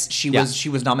 Yes, she was. She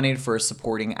was nominated for a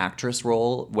supporting actress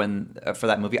role for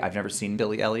that movie. I've never seen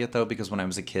Billy Elliot though, because when I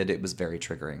was a kid, it was very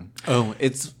triggering. Oh,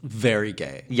 it's very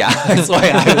gay. Yeah, that's why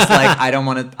I was like, I don't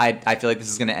want to. I feel like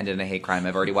this is going to end in a hate crime.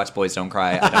 I've already watched Boys Don't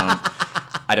Cry.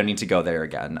 I don't need to go there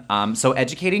again. So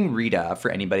Educating Rita,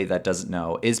 for anybody that doesn't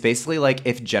know, is basically like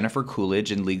if Jennifer Coolidge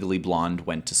in Legally Blonde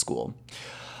went to school.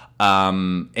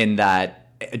 In that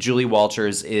Julie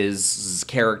Walters'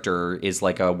 character is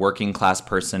like a working class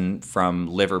person from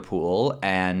Liverpool,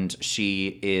 and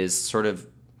she is sort of...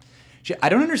 I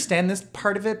don't understand this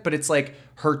part of it, but it's like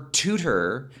her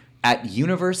tutor at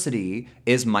university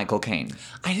is Michael Caine.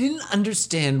 I didn't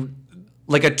understand...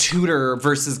 Like a tutor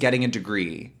versus getting a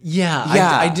degree. Yeah.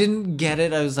 I didn't get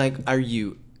it. I was like, are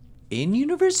you in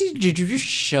university? Did you just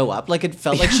show up? Like, it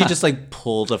felt like she just like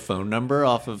pulled a phone number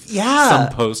off of some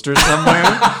poster somewhere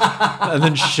and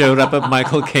then showed up at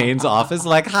Michael Caine's office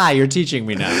like, hi, you're teaching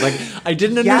me now. Like, I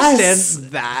didn't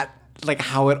understand that. Like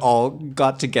how it all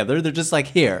got together. They're just like,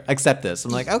 here, accept this. I'm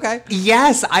like, okay.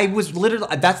 Yes, I was literally...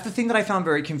 That's the thing that I found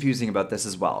very confusing about this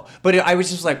as well. But I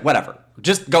was just like, whatever.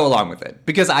 Just go along with it.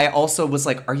 Because I also was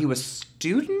like, are you a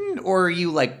student or are you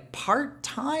like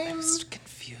part-time? It's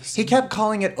confusing. He kept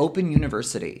calling it Open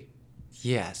University.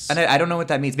 Yes. And I don't know what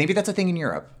that means. Maybe that's a thing in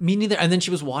Europe. Me neither. And then she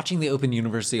was watching the Open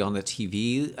University on the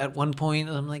TV at one point.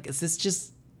 And I'm like, is this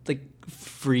just like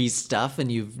free stuff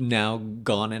and you've now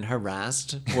gone and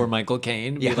harassed poor Michael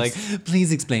Caine? Yes. Be like,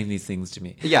 please explain these things to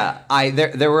me. Yeah,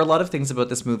 there were a lot of things about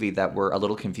this movie that were a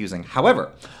little confusing.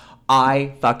 However,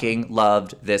 I fucking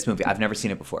loved this movie. I've never seen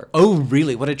it before. Oh,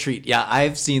 really? What a treat. Yeah,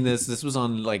 I've seen this. This was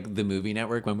on like the movie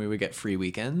network when we would get free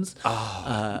weekends.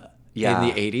 Yeah. In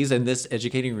the 80s. And this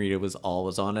Educating Rita was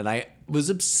always on. And I was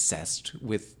obsessed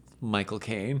with Michael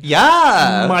Caine.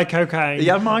 Yeah. Michael Caine.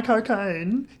 Yeah, Michael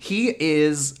Caine. He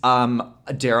is,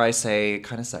 dare I say,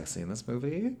 kind of sexy in this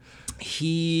movie.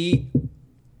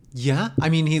 Yeah, I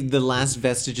mean, the last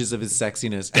vestiges of his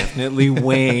sexiness definitely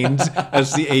waned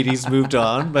as the 80s moved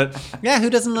on. But yeah, who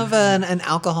doesn't love an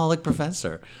alcoholic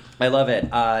professor? I love it.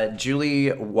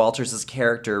 Julie Walters'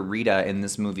 character, Rita, in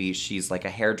this movie, she's like a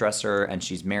hairdresser and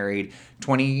she's married,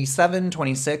 27,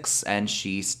 26, and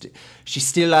she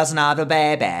still doesn't have a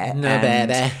baby.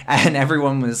 Baby. And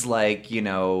everyone was like, you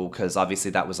know, because obviously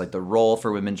that was like the role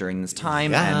for women during this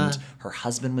time. Yeah. And her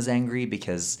husband was angry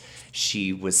because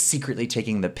she was secretly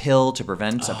taking the pill to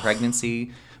prevent a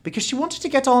pregnancy because she wanted to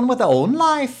get on with her own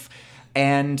life.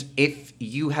 And if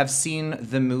you have seen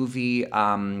the movie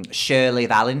Shirley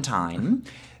Valentine,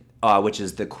 which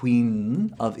is the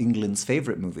Queen of England's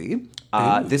favorite movie,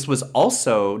 this was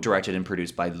also directed and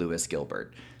produced by Lewis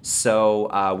Gilbert.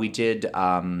 So we did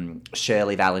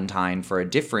Shirley Valentine for a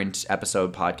different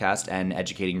episode podcast and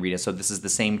Educating Rita. So this is the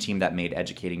same team that made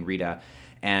Educating Rita.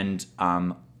 And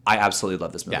I absolutely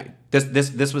love this movie. Yeah.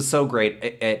 This was so great.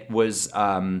 It was...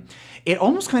 it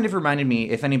almost kind of reminded me,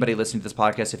 if anybody listening to this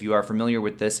podcast, if you are familiar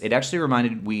with this, it actually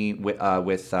reminded me it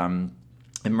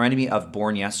reminded me of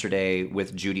Born Yesterday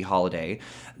with Judy Holliday,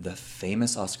 the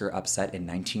famous Oscar upset in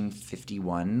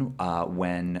 1951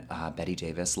 when Bette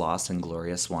Davis lost and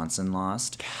Gloria Swanson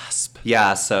lost. Gasp.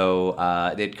 Yeah,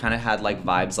 so it kind of had like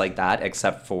vibes like that,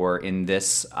 except for in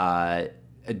this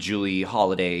Judy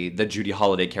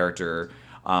Holliday character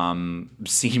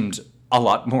seemed a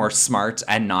lot more smart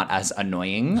and not as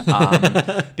annoying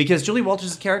because Julie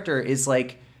Walters' character is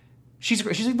like she's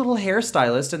a little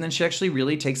hairstylist, and then she actually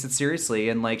really takes it seriously,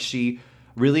 and like she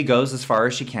really goes as far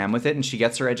as she can with it, and she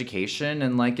gets her education,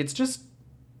 and like it's just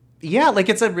like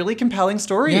it's a really compelling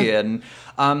story. Yeah.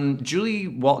 And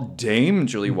Dame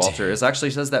Julie Walters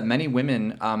actually says that many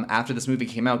women after this movie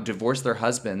came out divorced their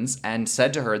husbands and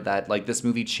said to her that like this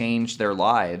movie changed their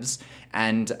lives,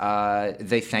 and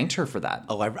they thanked her for that.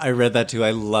 Oh, I read that too.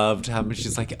 I loved how much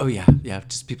she's like, oh yeah,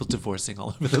 just people divorcing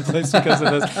all over the place because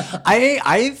of this.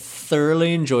 I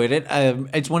thoroughly enjoyed it.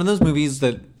 It's one of those movies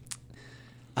that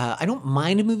I don't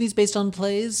mind movies based on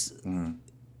plays.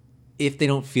 If they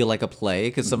don't feel like a play,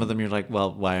 because some of them you're like,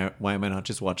 well, why am I not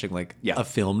just watching like a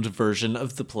filmed version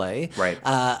of the play? Right.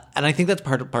 And I think that's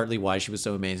partly why she was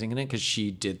so amazing in it, because she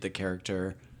did the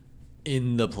character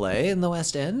in the play in the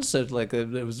West End, so like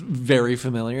it was very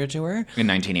familiar to her. In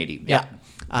 1980. Yeah.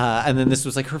 And then this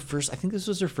was like her first. I think this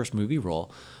was her first movie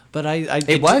role. But it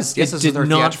did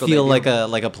not feel like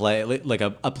a play, like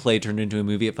a play turned into a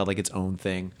movie. It felt like its own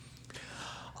thing.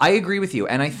 I agree with you,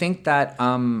 and I think that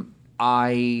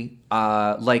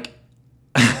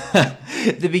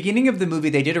the beginning of the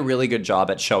movie, they did a really good job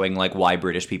at showing like why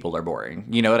British people are boring.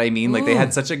 You know what I mean? Like they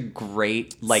had such a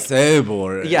great like so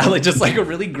boring. Yeah, like just like a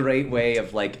really great way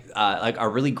of like a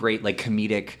really great like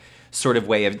comedic sort of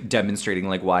way of demonstrating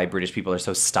like why British people are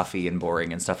so stuffy and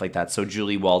boring and stuff like that. So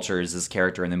Julie Walters'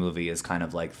 character in the movie is kind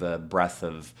of like the breath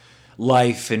of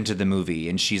life into the movie,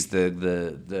 and she's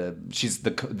she's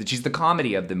the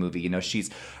comedy of the movie. You know, she's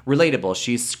relatable,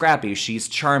 she's scrappy, she's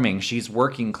charming, she's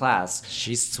working class.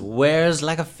 She swears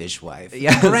like a fishwife.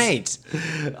 Yes. Great.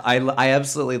 I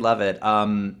absolutely love it.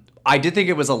 I did think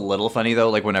it was a little funny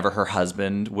though, like whenever her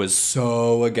husband was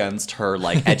so against her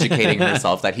like educating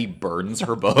herself that he burns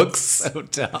her books. So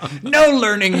dumb. No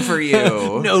learning for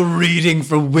you. No reading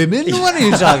for women? What are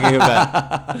you talking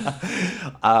about?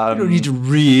 You don't need to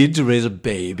read to raise a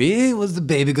baby. Was the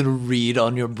baby going to read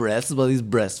on your breast while he's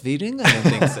breastfeeding? I don't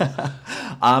think so.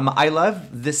 I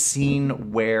love the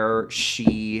scene where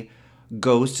she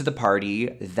goes to the party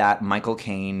that Michael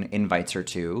Caine invites her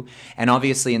to. And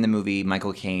obviously in the movie,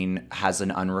 Michael Caine has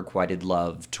an unrequited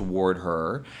love toward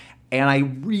her. And I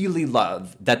really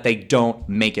love that they don't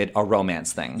make it a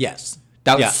romance thing. Yes.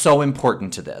 That was so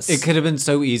important to this. It could have been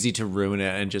so easy to ruin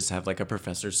it and just have like a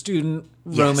professor-student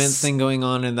romance thing going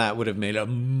on, and that would have made a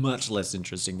much less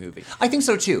interesting movie. I think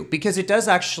so too, because it does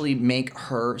actually make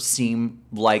her seem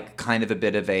like kind of a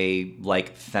bit of a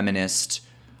like feminist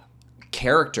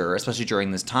character, especially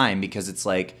during this time, because it's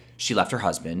like she left her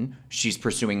husband, she's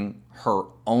pursuing her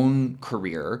own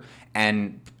career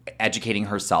and educating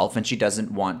herself, and she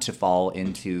doesn't want to fall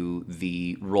into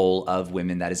the role of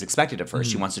women that is expected of her.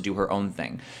 She wants to do her own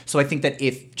thing. So I think that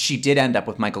if she did end up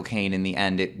with Michael Caine in the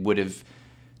end, it would have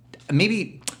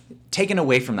maybe taken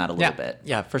away from that a little bit.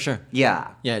 Yeah, for sure. Yeah.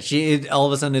 Yeah, all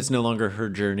of a sudden it's no longer her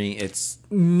journey, it's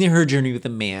her journey with a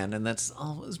man, and that's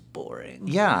always boring.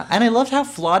 Yeah, and I loved how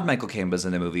flawed Michael Caine was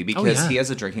in the movie, because yeah. he has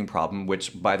a drinking problem,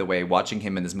 which, by the way, watching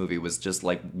him in this movie was just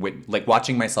like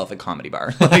watching myself at Comedy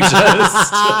Bar. Like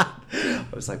I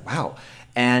was like, wow.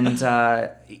 And,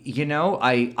 you know,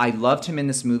 I loved him in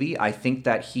this movie. I think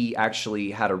that he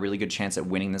actually had a really good chance at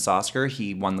winning this Oscar.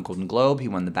 He won the Golden Globe. He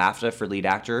won the BAFTA for lead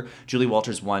actor. Julie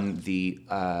Walters won the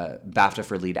BAFTA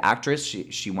for lead actress.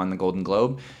 She won the Golden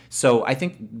Globe. So I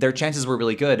think their chances were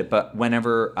really good. But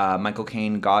whenever Michael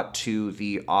Caine got to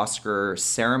the Oscar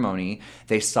ceremony,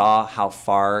 they saw how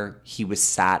far he was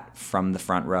sat from the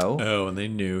front row. Oh, and they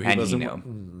knew. He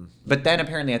knew. But then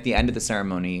apparently at the end of the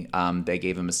ceremony, they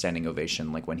gave him a standing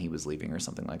ovation, like when he was leaving or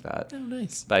something like that. Oh,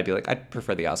 nice. But I'd be like, I'd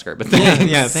prefer the Oscar. But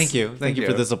thanks. Yeah, thank you. Thank you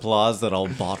for this applause that I'll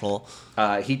bottle.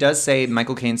 He does say,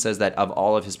 Michael Caine says that of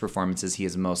all of his performances, he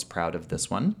is most proud of this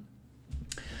one.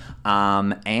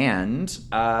 And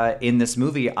in this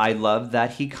movie, I love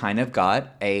that he kind of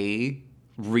got a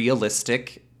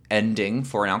realistic ending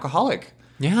for an alcoholic.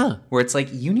 Yeah. Where it's like,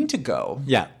 you need to go.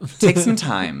 Yeah. Take some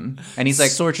time. And he's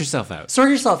like, sort yourself out. Sort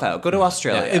yourself out. Go to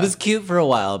Australia. Yeah, it was cute for a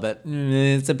while, but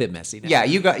it's a bit messy now. Yeah,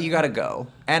 you got to go.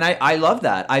 And I love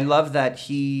that. I love that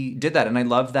he did that. And I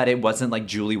love that it wasn't like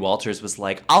Julie Walters was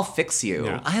like, I'll fix you.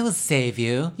 Yeah. I will save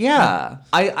you. Yeah.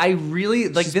 I really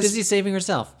like She's this. busy saving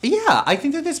herself. Yeah. I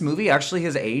think that this movie actually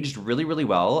has aged really, really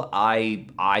well. I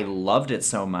loved it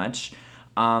so much.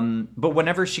 But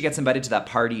whenever she gets invited to that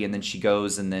party and then she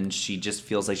goes and then she just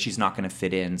feels like she's not going to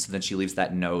fit in. So then she leaves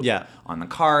that note on the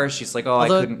car. She's like, I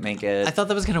couldn't make it. I thought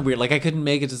that was kind of weird. Like, I couldn't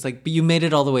make it. Just like, but you made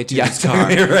it all the way to this car.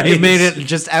 Right. You made it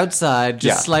just outside,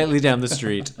 just slightly down the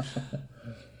street.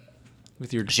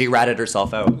 She ratted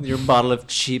herself out. With your bottle of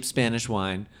cheap Spanish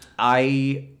wine.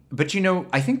 But you know,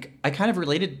 I think I kind of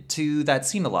related to that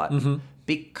scene a lot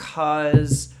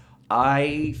because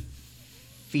I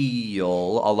feel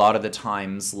a lot of the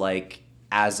times like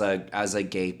as a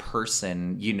gay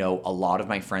person, you know, a lot of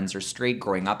my friends are straight.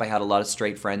 Growing up, I had a lot of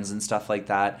straight friends and stuff like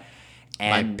that.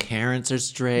 And my parents are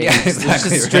straight. Yeah, exactly. There's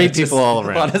just straight people all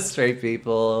around. A lot of straight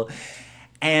people.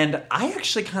 And I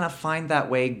actually kind of find that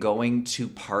way going to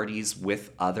parties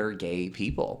with other gay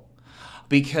people.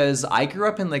 Because I grew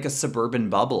up in like a suburban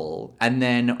bubble, and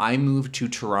then I moved to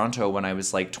Toronto when I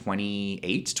was like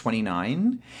 28,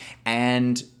 29,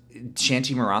 and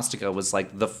Shanti Marostica was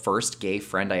like the first gay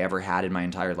friend I ever had in my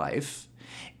entire life.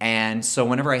 And so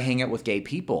whenever I hang out with gay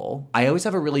people, I always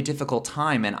have a really difficult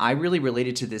time. And I really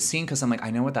related to this scene because I'm like, I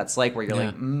know what that's like, where you're like,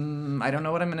 I don't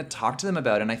know what I'm going to talk to them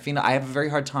about. And I think I have a very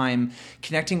hard time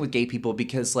connecting with gay people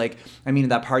because, like, I mean,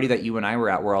 that party that you and I were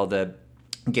at where all the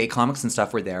gay comics and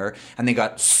stuff were there, and they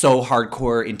got so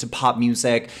hardcore into pop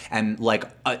music and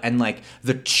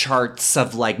the charts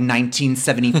of like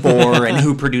 1974 and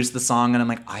who produced the song, and I'm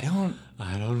like, I don't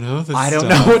know this. I don't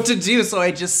know what to do, so I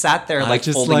just sat there like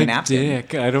just folding like a napkin.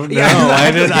 Dick. I don't know. Yeah,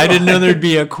 exactly. I didn't know there'd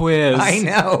be a quiz. I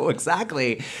know,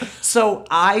 exactly. So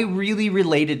I really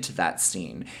related to that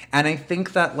scene, and I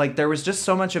think that like there was just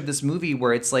so much of this movie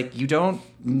where it's like you don't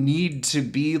need to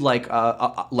be like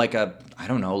a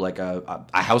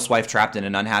housewife trapped in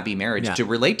an unhappy marriage to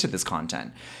relate to this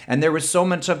content. And there was so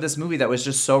much of this movie that was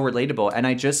just so relatable, and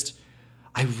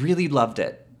I really loved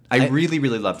it. I really,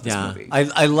 really loved this movie.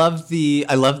 I love the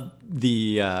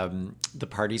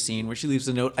party scene where she leaves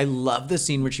a note. I love the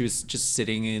scene where she was just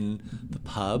sitting in the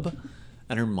pub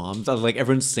and her mom's like,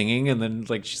 everyone's singing, and then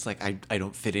like she's like, I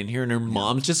don't fit in here, and her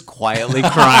mom's just quietly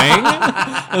crying.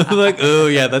 I'm like, oh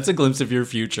yeah, that's a glimpse of your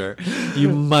future. You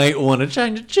might want to try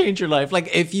to change your life.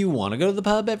 Like, if you want to go to the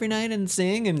pub every night and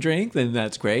sing and drink, then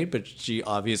that's great. But she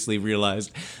obviously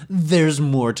realized there's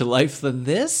more to life than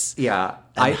this. Yeah.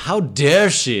 How dare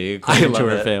she, according to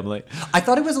her family. I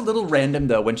thought it was a little random,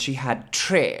 though, when she had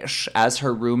Trish as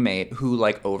her roommate who,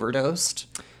 like, overdosed.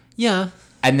 Yeah.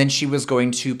 And then she was going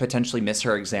to potentially miss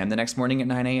her exam the next morning at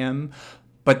 9 a.m.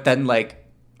 But then, like,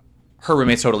 her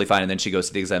roommate's totally fine, and then she goes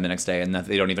to the exam the next day, and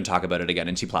they don't even talk about it again,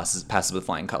 and she passes with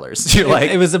flying colors. You're like,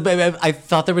 I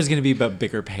thought there was going to be a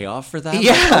bigger payoff for that.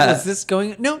 Yeah. Like, oh, is this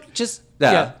going? No, just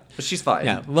yeah. But she's fine.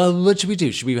 Yeah. Well, what should we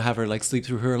do? Should we have her like sleep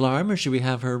through her alarm, or should we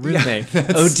have her roommate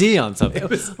OD on something?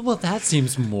 Well, that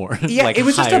seems more. Yeah, like it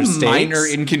was just a stakes. minor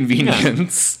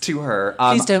inconvenience to her.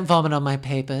 Please don't vomit on my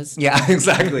papers. Yeah,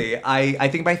 exactly. I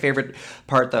think my favorite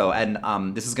part, though, and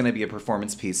this is going to be a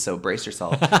performance piece, so brace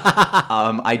yourself.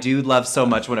 I do love so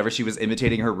much whenever she was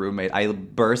imitating her roommate. I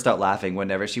burst out laughing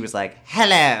whenever she was like,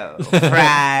 "Hello,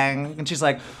 Frank," and she's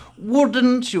like,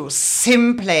 "Wouldn't you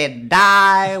simply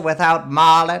die without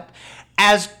Marlet?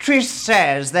 As Trish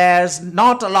says, there's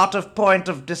not a lot of point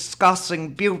of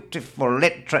discussing beautiful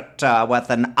literature with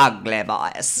an ugly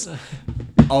voice."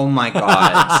 Oh my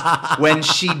God. When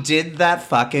she did that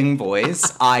fucking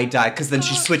voice, I died. Because then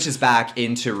she switches back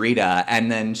into Rita,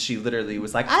 and then she literally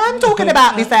was like, "I'm talking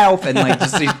about myself," and like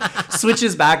just she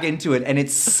switches back into it. And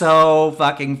it's so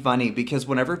fucking funny because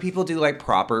whenever people do like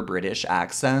proper British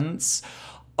accents,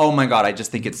 oh my God, I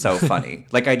just think it's so funny.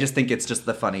 Like, I just think it's just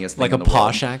the funniest thing like in a the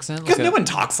posh world. accent? Because Like no one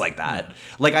talks like that.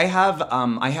 Like, I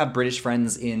have British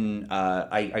friends in,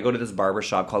 I go to this barber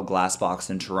shop called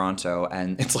Glassbox in Toronto,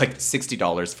 and it's like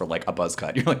 $60 for like a buzz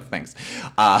cut. You're like, thanks.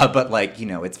 But like, you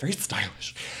know, it's very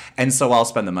stylish. And so I'll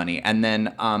spend the money. And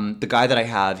then the guy that I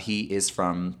have, he's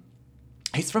from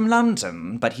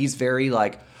London, but he's very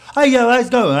like, "Hey, yo, how's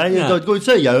it going? I go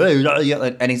say yo."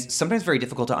 And he's sometimes very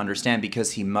difficult to understand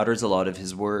because he mutters a lot of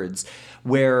his words.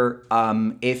 Where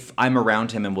if I'm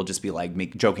around him and we'll just be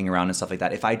like joking around and stuff like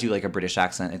that, if I do like a British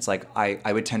accent, it's like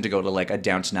I would tend to go to like a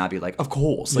Downton Abbey, like, "Of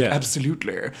course, like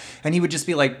absolutely," and he would just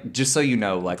be like, "Just so you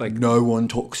know, like no one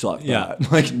talks like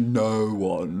that, like no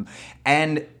one."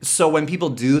 And so when people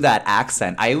do that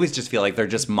accent, I always just feel like they're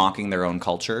just mocking their own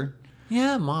culture.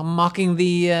 Yeah, mocking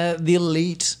the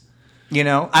elite. You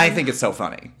know, I think it's so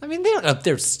funny. I mean,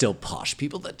 there's still posh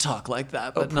people that talk like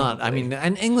that, but not. I mean,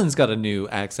 and England's got a new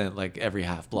accent like every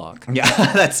half block.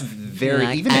 Yeah, that's very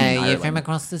like, even in Ireland. You're from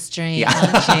across the street,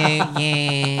 aren't you?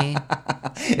 Yeah.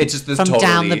 It's just this from totally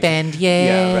down the bend.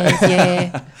 Yeah, right.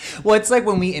 Yeah. Well, it's like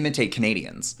when we imitate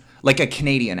Canadians, like a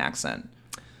Canadian accent.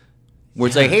 Where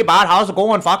it's like, "Hey, bud, how's it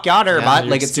going? Fuck yonder, bud."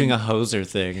 Like Like it's doing a hoser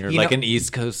thing, or like an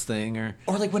East Coast thing, or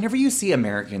like whenever you see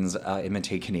Americans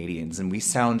imitate Canadians, and we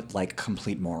sound like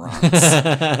complete morons.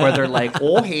 Where they're like,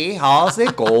 "Oh, hey, how's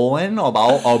it going?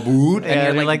 About a boot?"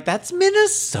 And you're like, "That's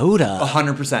Minnesota."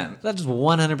 100%. That's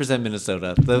 100%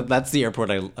 Minnesota. That's the airport.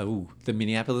 The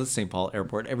Minneapolis-St. Paul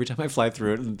airport. Every time I fly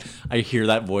through it, and I hear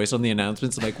that voice on the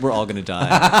announcements, I'm like, "We're all gonna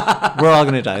die. We're all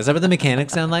gonna die." Is that what the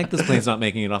mechanics sound like? This plane's not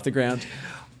making it off the ground.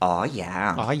 Oh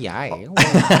yeah. Oh yeah.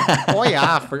 Oh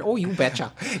yeah. You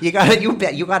betcha. You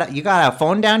got a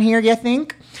phone down here, you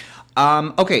think?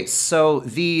 Okay, so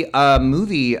the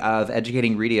movie of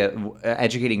Educating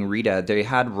Rita, they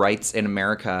had rights in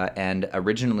America, and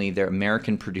originally their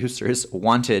American producers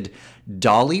wanted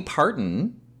Dolly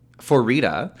Parton for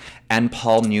Rita and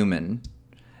Paul Newman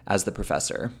as the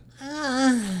professor.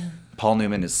 Paul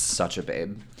Newman is such a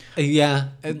babe. Yeah,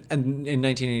 and in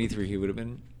 1983 he would have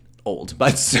been old,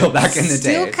 but still back in the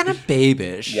day. Still kind of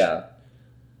babish. Yeah.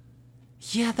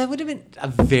 Yeah, that would have been a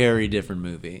very different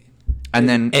movie. And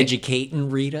then Educating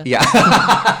Rita. Yeah.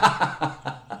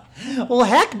 Well,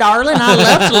 heck, darling, I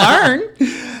love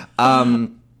to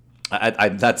learn.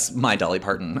 That's my Dolly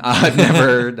Parton. I've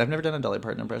never done a Dolly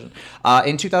Parton impression.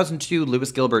 In 2002,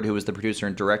 Lewis Gilbert, who was the producer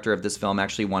and director of this film,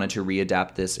 actually wanted to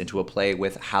readapt this into a play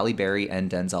with Halle Berry and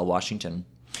Denzel Washington,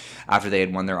 after they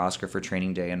had won their Oscar for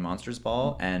Training Day and Monsters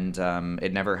Ball, and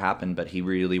it never happened. But he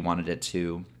really wanted it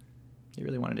to. He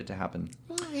really wanted it to happen.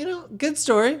 Well, good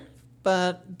story,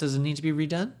 but does it need to be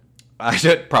redone?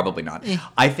 Probably not.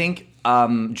 I think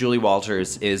Julie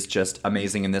Walters is just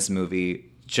amazing in this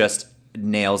movie. Just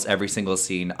nails every single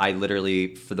scene. I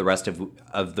literally, for the rest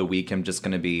of the week, am just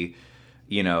going to be,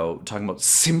 talking about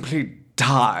simply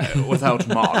die without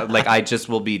Maud. Like, I just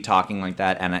will be talking like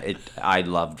that, and I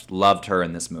loved her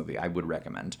in this movie. I would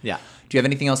recommend. Yeah. Do you have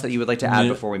anything else that you would like to add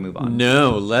before we move on?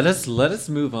 No, let us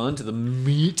move on to the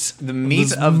meat. The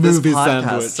meat of this podcast.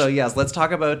 Sandwich. So yes, let's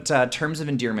talk about Terms of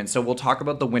Endearment. So we'll talk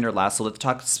about the winner last. So let's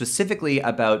talk specifically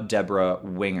about Debra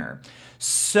Winger.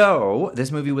 So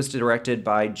this movie was directed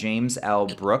by James L.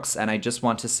 Brooks, and I just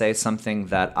want to say something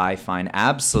that I find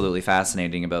absolutely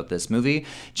fascinating about this movie.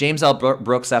 James L.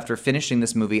 Brooks, after finishing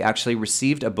this movie, actually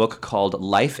received a book called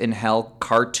Life in Hell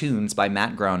Cartoons by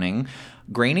Matt Groening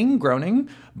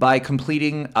by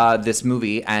completing this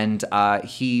movie, and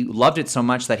he loved it so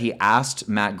much that he asked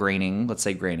Matt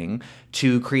Groening,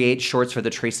 to create shorts for the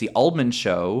Tracy Ullman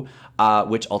Show,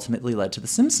 which ultimately led to The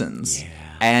Simpsons. Yeah.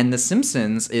 And The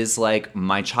Simpsons is like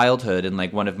my childhood and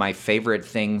like one of my favorite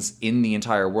things in the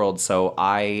entire world. So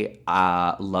I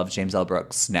love James L.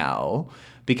 Brooks now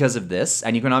because of this.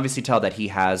 And you can obviously tell that he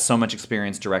has so much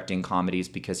experience directing comedies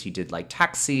because he did like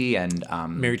Taxi and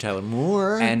Mary Tyler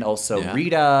Moore and also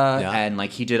Rita, and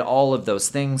like he did all of those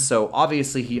things. So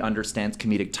obviously he understands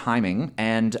comedic timing.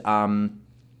 And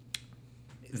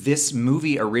this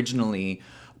movie originally,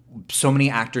 so many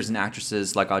actors and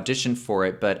actresses like auditioned for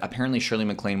it, but apparently Shirley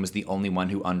MacLaine was the only one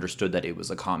who understood that it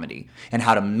was a comedy and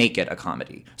how to make it a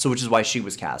comedy. So which is why she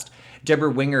was cast.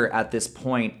 Debra Winger at this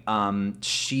point,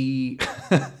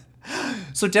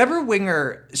 So Debra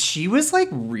Winger, she was like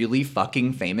really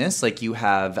fucking famous. Like you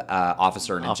have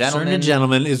Officer and a Gentleman. Officer and a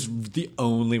Gentleman is the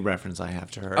only reference I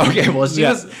have to her. Okay, well she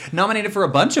was nominated for a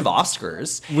bunch of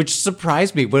Oscars. Which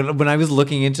surprised me when I was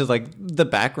looking into like the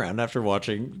background after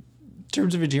watching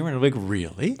Terms of Endearment. I'm like,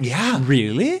 really? Yeah.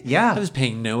 Really? Yeah. I was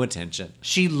paying no attention.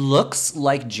 She looks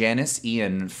like Janice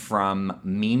Ian from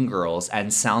Mean Girls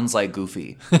and sounds like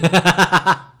Goofy.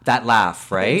 That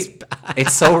laugh, right?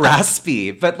 It's so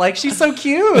raspy, but like she's so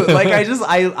cute. Like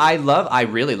I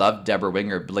really love Debra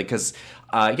Winger, like because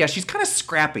she's kind of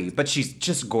scrappy, but she's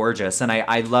just gorgeous, and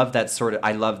I love that sort of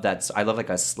I love like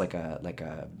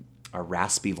a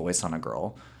raspy voice on a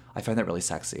girl. I find that really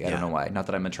sexy. I don't know why. Not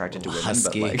that I'm attracted to women,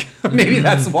 husky. but like maybe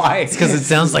that's why. It's because it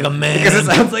sounds like a man. Because it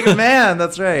sounds like a man.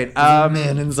 That's right.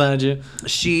 Man inside you.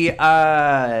 She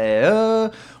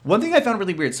one thing I found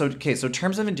really weird. So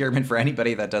Terms of Endearment, for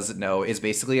anybody that doesn't know, is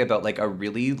basically about like a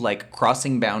really like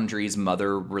crossing boundaries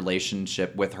mother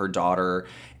relationship with her daughter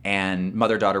and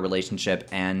mother-daughter relationship,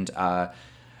 and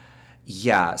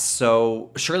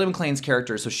so Shirley MacLaine's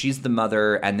character, so she's the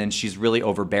mother, and then she's really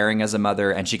overbearing as a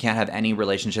mother, and she can't have any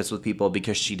relationships with people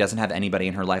because she doesn't have anybody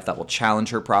in her life that will challenge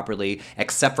her properly,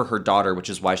 except for her daughter, which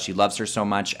is why she loves her so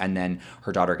much. And then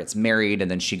her daughter gets married, and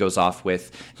then she goes off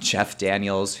with Jeff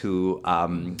Daniels, who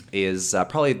is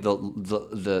probably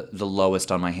the lowest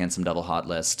on my handsome devil hot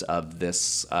list of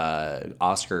this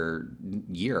Oscar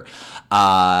year.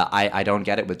 I don't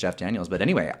get it with Jeff Daniels, but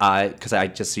anyway, because I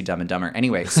just see Dumb and Dumber.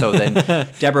 Anyway, so then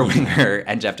Debra Winger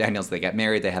and Jeff Daniels, they get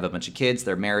married, they have a bunch of kids,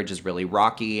 their marriage is really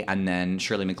rocky, and then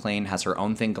Shirley MacLaine has her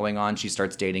own thing going on. She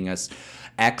starts dating a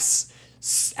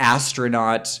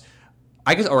ex-astronaut,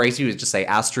 I guess, or I should just say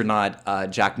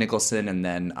astronaut Jack Nicholson, and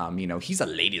then, he's a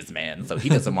ladies' man, so he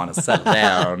doesn't want to settle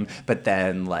down, but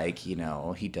then, he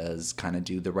does kind of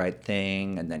do the right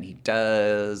thing, and then he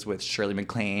does with Shirley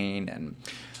MacLaine, and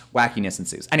wackiness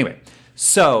ensues. Anyway,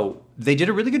 so they did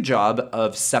a really good job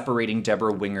of separating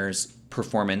Debra Winger's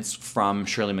performance from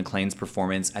Shirley MacLaine's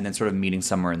performance and then sort of meeting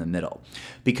somewhere in the middle.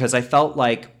 Because I felt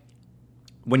like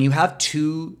when you have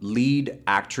two lead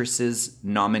actresses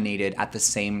nominated at the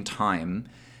same time,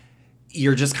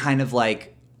 you're just kind of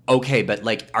like, okay, but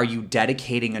like, are you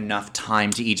dedicating enough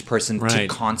time to each person to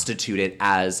constitute it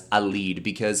as a lead?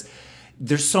 Because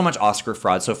there's so much Oscar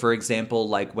fraud. So, for example,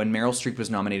 like when Meryl Streep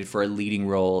was nominated for a leading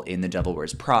role in The Devil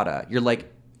Wears Prada, you're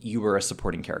like, you were a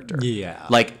supporting character. Yeah.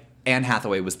 Like, Anne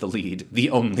Hathaway was the lead, the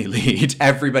only lead.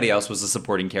 Everybody else was a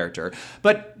supporting character.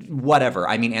 But whatever.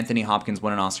 I mean, Anthony Hopkins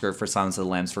won an Oscar for Silence of the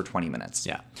Lambs for 20 minutes.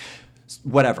 Yeah.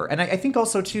 Whatever. And I think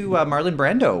also, too, Marlon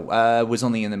Brando was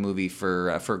only in the movie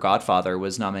for Godfather,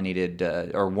 was nominated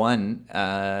or won.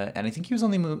 And I think he was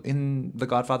only in The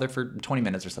Godfather for 20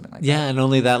 minutes or something like that. Yeah, and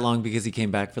only that long because he came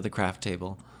back for the craft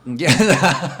table.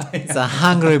 Yeah. It's a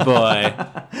hungry boy.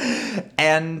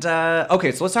 And,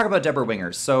 okay, so let's talk about Debra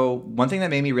Winger. So one thing that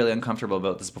made me really uncomfortable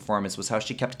about this performance was how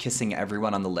she kept kissing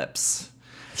everyone on the lips.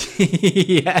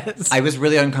 Yes. I was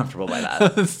really uncomfortable by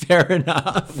that. Fair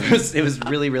enough. It was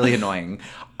really, really annoying.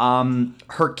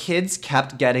 Her kids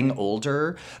kept getting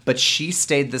older, but she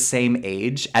stayed the same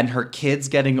age, and her kids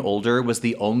getting older was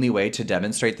the only way to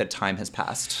demonstrate that time has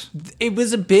passed. It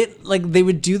was a bit like they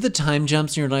would do the time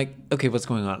jumps, and you're like, okay, what's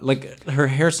going on? Like, her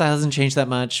hairstyle hasn't changed that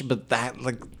much, but that,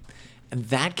 like, and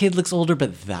that kid looks older,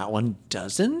 but that one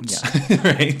doesn't. Yeah.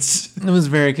 Right. It was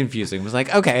very confusing. It was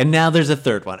like, okay, and now there's a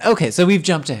third one. Okay, so we've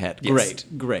jumped ahead. Yes.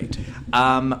 Great.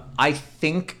 I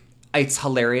think it's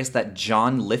hilarious that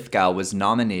John Lithgow was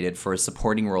nominated for a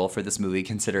supporting role for this movie,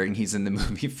 considering he's in the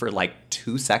movie for like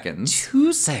 2 seconds.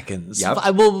 2 seconds.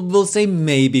 Yep. We'll say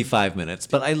maybe 5 minutes,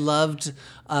 but I loved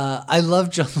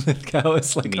John Lithgow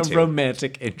as like a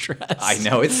romantic interest. I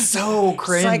know, it's so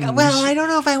cringe. It's like, well, I don't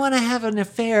know if I want to have an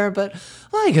affair, but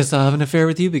I guess I'll have an affair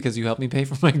with you because you helped me pay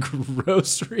for my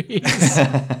groceries.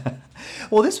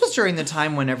 Well, this was during the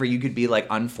time whenever you could be like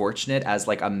unfortunate as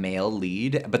like a male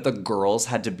lead, but the girls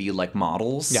had to be like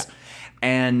models. Yeah.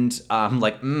 And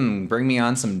bring me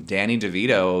on some Danny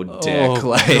DeVito dick. Oh,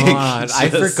 like, God.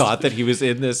 I forgot that he was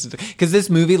in this. Because this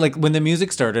movie, like when the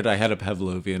music started, I had a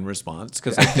Pavlovian response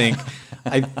because I think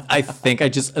I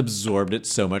just absorbed it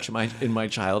so much in my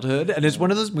childhood. And it's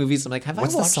one of those movies I'm like, have I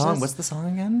watched the song? this? What's the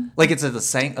song again? Like it's a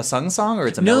sung song or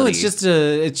it's a No, melody?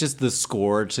 it's just the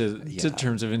score to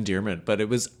Terms of Endearment, but it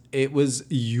was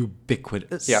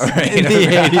ubiquitous. Yeah, right. In the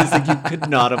 80s, like you could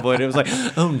not avoid it. It was like,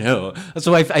 oh no.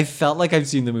 So I felt like I've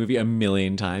seen the movie a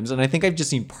million times, and I think I've just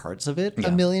seen parts of it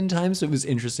a million times. So it was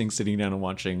interesting sitting down and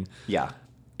watching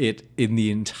it in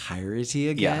the entirety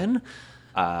again.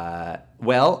 Yeah.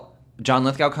 John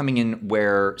Lithgow coming in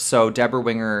so Debra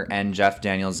Winger and Jeff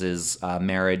Daniels'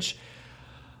 marriage.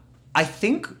 I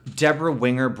think Debra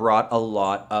Winger brought a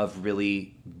lot of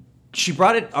reality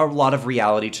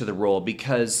to the role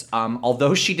because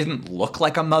although she didn't look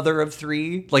like a mother of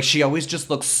three, like she always just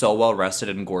looks so well rested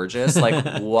and gorgeous,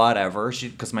 like whatever.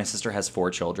 Because my sister has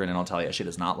 4 children, and I'll tell you, she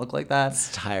does not look like that.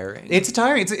 It's tiring. It's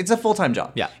tiring. It's a full-time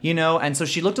job. Yeah. And so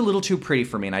she looked a little too pretty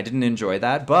for me, and I didn't enjoy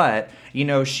that. But,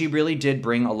 she really did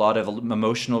bring a lot of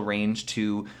emotional range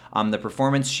to the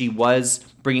performance. She was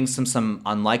bringing some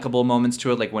unlikable moments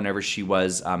to it, like whenever she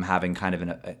was having kind of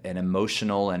an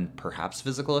emotional and perhaps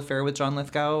physical affair with John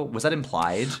Lithgow. Was that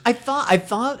implied? I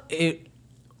thought it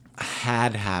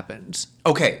had happened.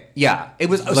 Okay, yeah, it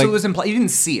was. So it was implied. You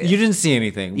didn't see it. You didn't see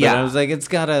anything. But I was like,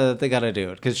 they gotta do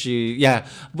it because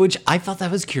which I thought that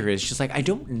was curious. She's like, I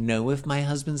don't know if my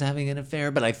husband's having an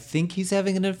affair, but I think he's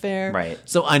having an affair. Right.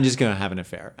 So I'm just gonna have an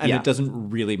affair, and it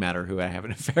doesn't really matter who I have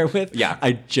an affair with. Yeah.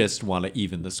 I just want to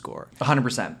even the score.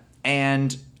 100%.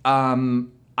 And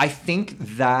I think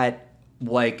that,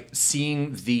 like,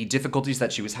 seeing the difficulties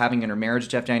that she was having in her marriage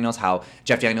with Jeff Daniels, how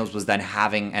Jeff Daniels was then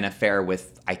having an affair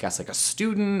with, I guess, like a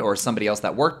student or somebody else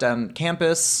that worked on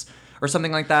campus or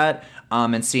something like that,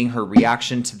 and seeing her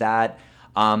reaction to that.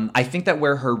 I think that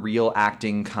where her real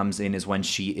acting comes in is when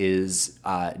she is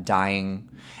dying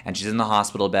and she's in the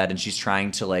hospital bed and she's trying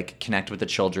to, like, connect with the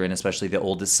children, especially the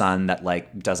oldest son that,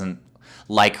 like, doesn't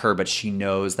like her, but she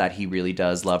knows that he really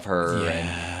does love her,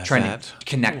 and trying to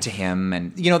connect to him,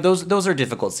 and those are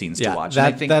difficult scenes to watch. That,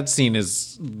 and I think that scene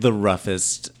is the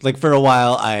roughest. Like for a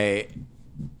while, I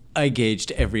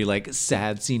gauged every like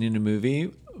sad scene in a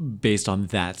movie based on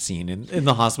that scene in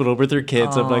the hospital with her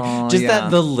kids. I'm like, just that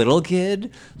the little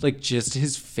kid, like just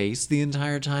his face the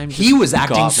entire time. He was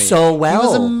acting so well. He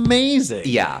was amazing.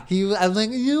 Yeah. I'm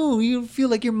like, you feel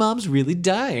like your mom's really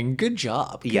dying. Good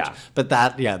job. Yeah. But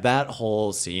that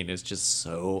whole scene is just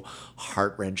so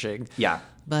heart-wrenching. Yeah.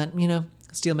 But,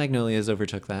 Steel Magnolias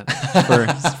overtook that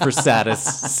for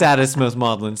saddest, most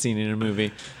maudlin scene in a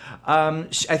movie. I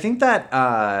think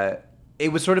that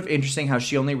it was sort of interesting how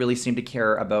she only really seemed to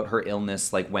care about her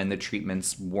illness like when the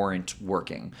treatments weren't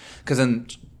working. Because then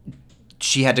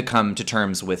she had to come to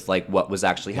terms with like what was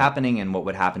actually happening and what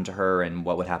would happen to her and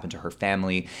what would happen to her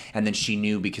family. And then she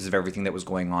knew because of everything that was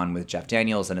going on with Jeff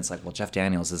Daniels. And it's like, well, Jeff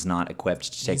Daniels is not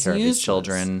equipped to take care of his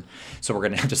children. So we're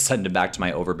going to have to send him back to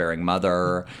my overbearing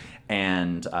mother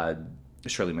and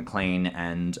Shirley MacLaine.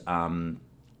 And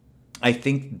I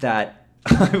think that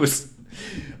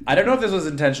I don't know if this was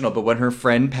intentional, but when her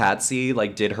friend Patsy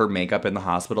like did her makeup in the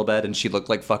hospital bed and she looked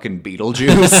like fucking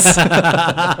Beetlejuice.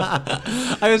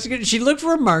 She looked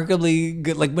remarkably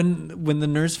good. Like when the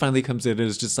nurse finally comes in, it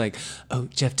was just like, oh,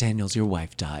 Jeff Daniels, your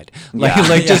wife died.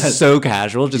 Just so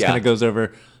casual, just kind of goes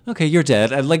over. Okay, you're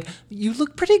dead. And like, you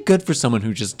look pretty good for someone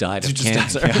who just died of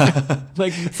cancer.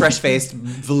 Like fresh-faced,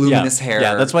 voluminous hair.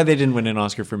 Yeah, that's why they didn't win an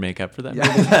Oscar for makeup for that.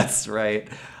 Yeah, that's right.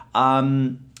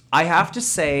 I have to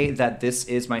say that this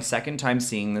is my second time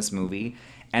seeing this movie,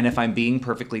 and if I'm being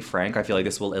perfectly frank, I feel like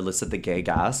this will elicit the gay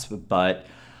gasp, but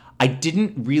I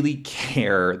didn't really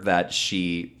care that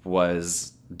she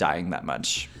was dying that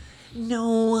much.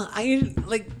 No,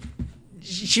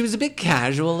 she was a bit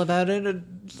casual about it.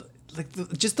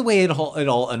 just the way it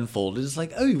all unfolded is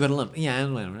like, oh, you've got a lump, yeah,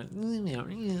 and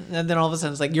then all of a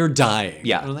sudden it's like you're dying.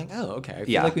 Yeah, and I'm like, oh, okay, I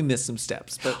feel like we missed some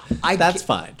steps, but that's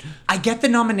fine. I get the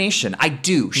nomination. I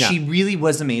do. Yeah. She really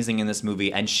was amazing in this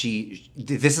movie, and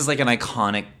this is like an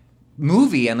iconic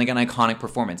movie and like an iconic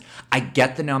performance. I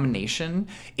get the nomination.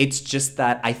 It's just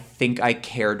that I think I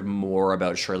cared more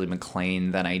about Shirley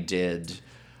MacLaine than I did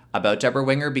about Debra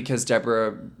Winger because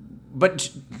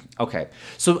okay.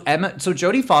 So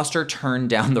Jodie Foster turned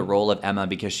down the role of Emma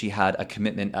because she had a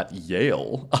commitment at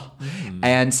Yale.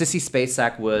 And Sissy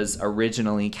Spacek was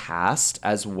originally cast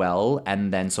as well,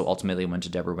 and then so ultimately went to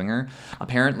Debra Winger.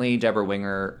 Apparently, Debra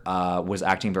Winger was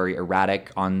acting very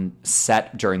erratic on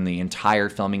set during the entire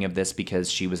filming of this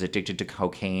because she was addicted to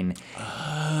cocaine.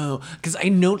 Oh, because I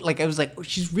was like,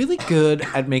 she's really good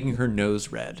at making her nose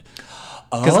red.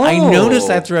 Because I noticed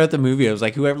that throughout the movie. I was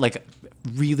like, whoever, like,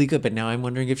 really good. But now I'm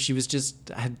wondering if she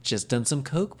had just done some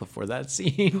coke before that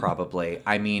scene. Probably.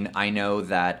 I mean, I know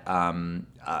that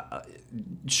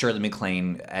Shirley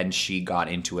MacLaine and she got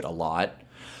into it a lot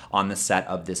on the set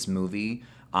of this movie.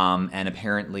 And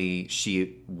apparently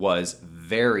she was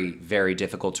very, very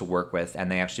difficult to work with. And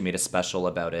they actually made a special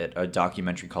about it, a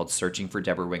documentary called Searching for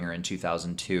Debra Winger in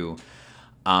 2002.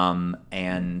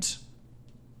 And...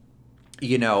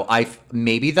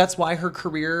 maybe that's why her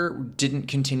career didn't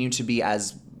continue to be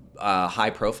as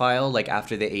high profile, like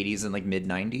after the 80s and like mid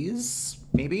 90s,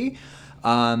 maybe.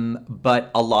 But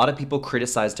a lot of people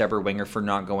criticized Debra Winger for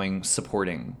not going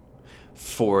supporting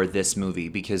for this movie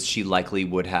because she likely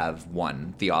would have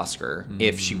won the Oscar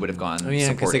if she would have gone because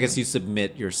supporting. I guess you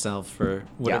submit yourself for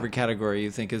whatever category you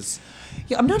think is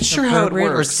I'm not sure how it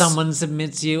works. Or someone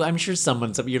submits you. I'm sure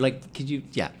you're like, could you,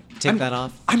 take that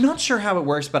off? I'm not sure how it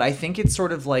works, but I think it's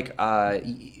sort of like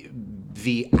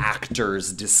the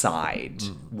actors decide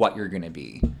what you're going to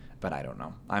be. But I don't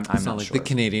know. I'm not like sure. The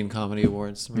Canadian Comedy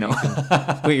Awards. No. You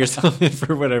can put yourself in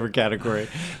for whatever category.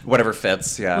 Whatever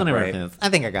fits, yeah. Whatever right. fits. I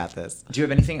think I got this. Do you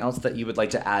have anything else that you would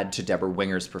like to add to Debra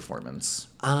Winger's performance?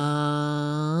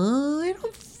 I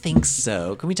don't think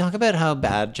so. Can we talk about how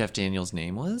bad Jeff Daniels'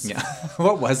 name was? Yeah.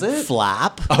 What was it?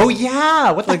 Flap. Oh,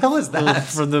 yeah. What the hell is that?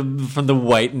 From the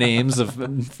white names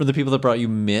from the people that brought you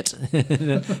Mitt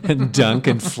and Dunk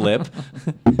and Flip.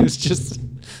 It was just...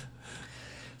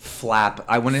 Flap.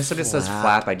 When somebody says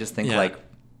flap, I just think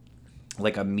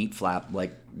like a meat flap,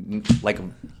 like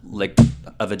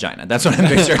a vagina. That's what I'm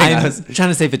picturing. I'm trying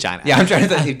to say vagina. Yeah, I'm trying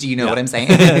to think. Do you know what I'm saying?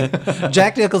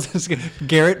 Jack Nicholson.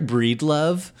 Garrett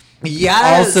Breedlove.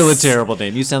 Yes. Also a terrible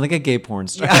name. You sound like a gay porn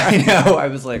star. Yeah, I know. I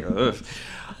was like, ugh.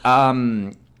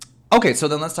 Okay, so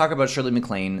then let's talk about Shirley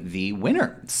MacLaine, the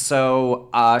winner.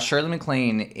 So Shirley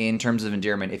MacLaine, in Terms of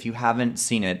Endearment, if you haven't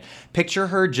seen it, picture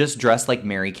her just dressed like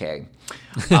Mary Kay.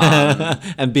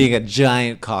 And being a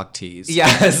giant cock tease.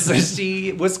 Yes, so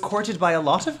she was courted by a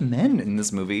lot of men in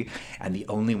this movie, and the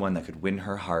only one that could win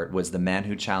her heart was the man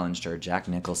who challenged her, Jack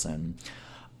Nicholson.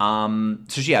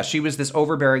 She was this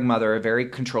overbearing mother, very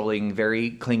controlling, very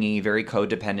clingy, very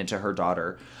codependent to her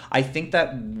daughter. I think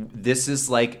that this is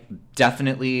like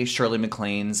definitely Shirley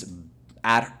MacLaine's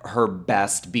at her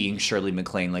best being Shirley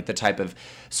MacLaine, like the type of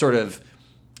sort of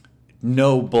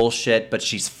no bullshit, but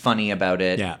she's funny about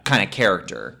it kind of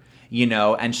character,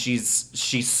 and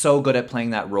she's so good at playing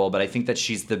that role, but I think that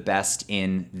she's the best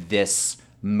in this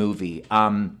movie.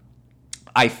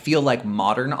 I feel like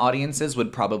modern audiences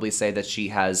would probably say that she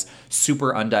has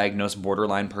super undiagnosed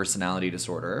borderline personality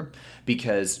disorder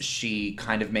because she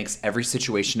kind of makes every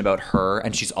situation about her,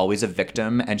 and she's always a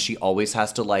victim, and she always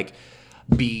has to like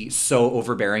be so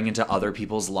overbearing into other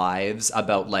people's lives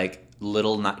about like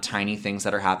little tiny things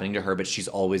that are happening to her, but she's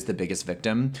always the biggest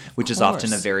victim, which is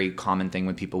often a very common thing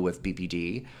with people with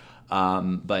BPD.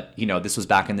 But this was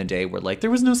back in the day where like there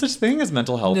was no such thing as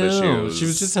mental health issues. She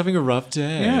was just having a rough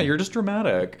day. Yeah, you're just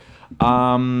dramatic.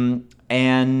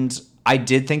 And I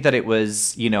did think that it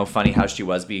was, funny how she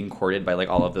was being courted by like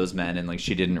all of those men, and like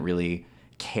she didn't really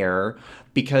care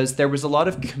because there was a lot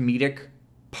of comedic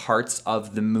parts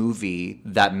of the movie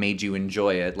that made you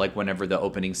enjoy it. Like whenever the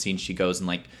opening scene, she goes and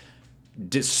like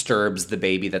disturbs the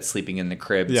baby that's sleeping in the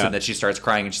crib, so that she starts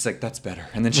crying, and she's like, that's better,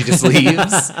 and then she just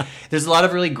leaves. There's a lot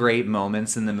of really great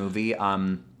moments in the movie,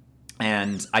 and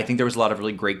I think there was a lot of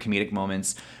really great comedic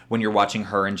moments when you're watching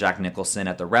her and Jack Nicholson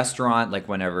at the restaurant, like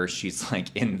whenever she's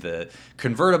like in the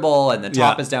convertible and the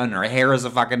top is down and her hair is a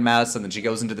fucking mess, and then she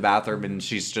goes into the bathroom and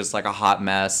she's just like a hot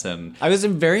mess. And I was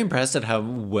very impressed at how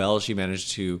well she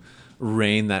managed to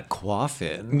rein that coif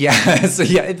in. Yeah, so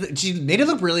she made it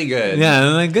look really good. Yeah,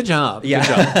 like, good job. Yeah.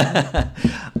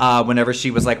 Good job. Whenever she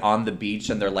was like on the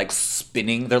beach and they're like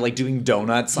spinning, they're like doing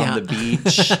donuts on the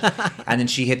beach, and then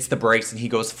she hits the brakes and he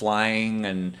goes flying,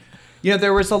 and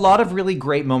there was a lot of really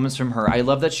great moments from her. I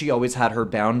love that she always had her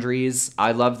boundaries.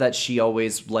 I love that she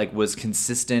always like was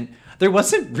consistent. There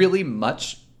wasn't really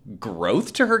much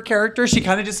growth to her character. She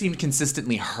kind of just seemed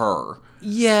consistently her.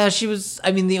 Yeah, she was.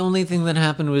 I mean, the only thing that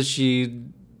happened was she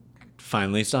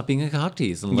finally stopped being a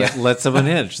cocktease and let someone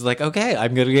in. She's like, okay,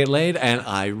 I'm going to get laid, and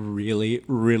I really,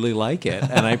 really like it.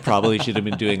 And I probably should have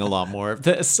been doing a lot more of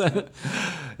this. That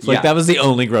was the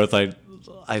only growth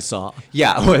I saw.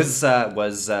 Yeah, it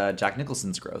was Jack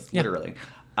Nicholson's growth, literally.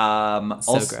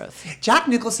 Growth. Jack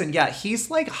Nicholson,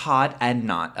 he's like hot and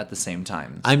not at the same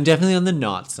time. I'm definitely on the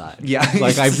not side. Yeah.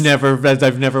 Like I've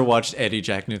never watched any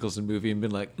Jack Nicholson movie and been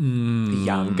like,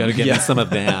 I'm gonna get me some of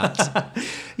that.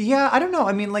 Yeah, I don't know.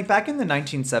 I mean, like back in the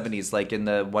 1970s, like in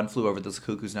the One Flew Over the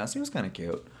Cuckoo's Nest, he was kind of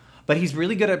cute. But he's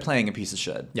really good at playing a piece of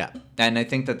shit. Yeah. And I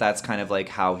think that that's kind of like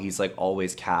how he's like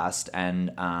always cast,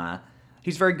 and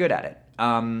he's very good at it.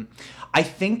 I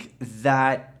think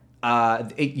that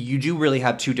you do really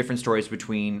have two different stories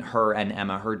between her and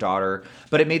Emma, her daughter,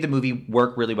 but it made the movie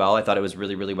work really well. I thought it was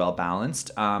really, really well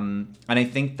balanced. And I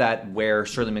think that where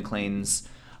Shirley MacLaine's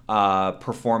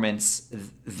performance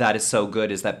that is so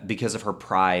good is that because of her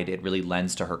pride, it really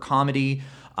lends to her comedy.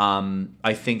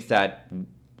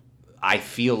 I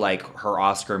feel like her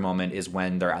Oscar moment is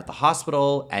when they're at the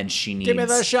hospital and she needs... Give me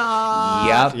the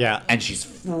shot! Yep. Yeah. And she's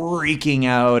freaking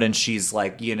out and she's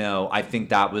like, I think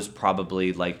that was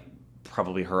probably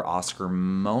her Oscar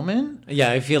moment.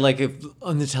 Yeah, I feel like if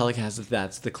on the telecast, if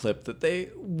that's the clip that they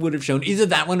would have shown, either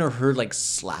that one or her like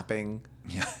slapping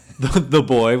the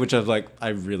boy, which I was like, I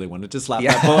really wanted to slap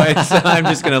that boy, so I'm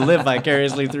just going to live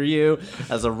vicariously through you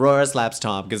as Aurora slaps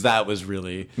Tom, because that was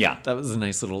really, that was a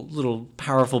nice little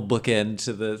powerful bookend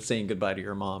to the saying goodbye to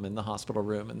your mom in the hospital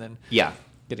room, and then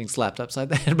getting slapped upside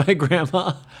the head by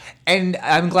grandma. And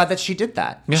I'm glad that she did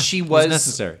that. Yeah, she was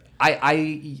necessary.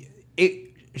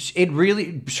 It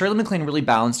really, Shirley MacLaine really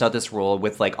balanced out this role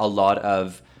with like a lot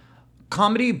of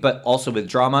comedy, but also with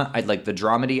drama. I like the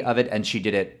dramedy of it, and she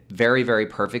did it very, very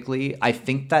perfectly. I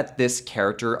think that this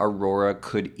character, Aurora,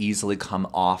 could easily come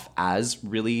off as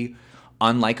really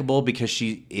unlikable because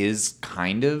she is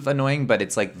kind of annoying, but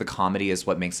it's like the comedy is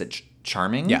what makes it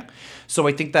charming. Yeah. So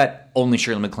I think that only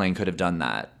Shirley MacLaine could have done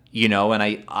that,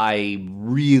 and I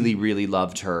really, really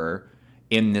loved her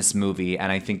in this movie,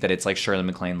 and I think that it's like Shirley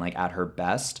MacLaine like at her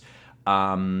best.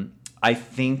 I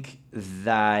think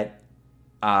that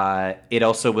it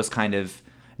also was kind of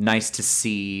nice to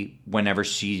see whenever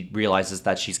she realizes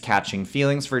that she's catching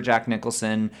feelings for Jack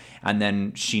Nicholson, and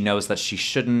then she knows that she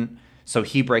shouldn't. So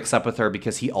he breaks up with her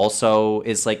because he also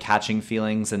is like catching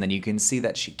feelings, and then you can see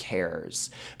that she cares,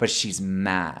 but she's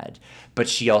mad. But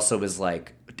she also is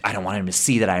like, I don't want him to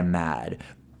see that I'm mad.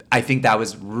 I think that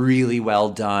was really well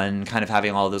done, kind of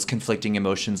having all those conflicting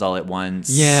emotions all at once.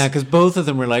 Yeah, because both of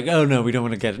them were like, oh no, we don't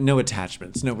want to get no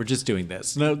attachments. No, we're just doing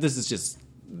this. No, this is just...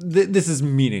 This is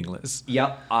meaningless.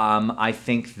 Yep. I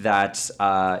think that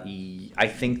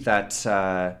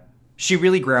she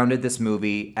really grounded this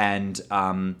movie, and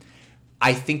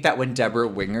I think that when Debra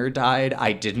Winger died,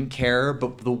 I didn't care,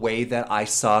 but the way that I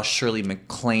saw Shirley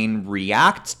MacLaine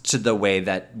react to the way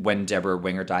that when Debra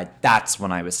Winger died, that's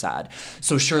when I was sad.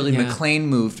 So Shirley MacLaine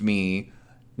moved me.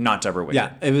 Not Debra Winger.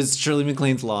 Yeah, it was Shirley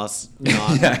MacLaine's loss,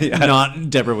 not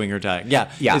Debra Winger dying.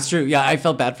 Yeah, it's true. Yeah, I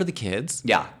felt bad for the kids.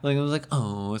 Yeah. Like, I was like,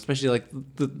 oh, especially like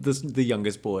the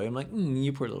youngest boy. I'm like,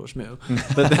 you poor little schmoo.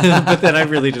 But then I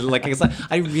really didn't like,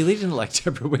 I really didn't like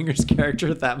Debra Winger's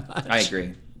character that much.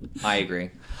 I agree.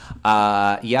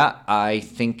 I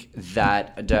think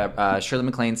that Shirley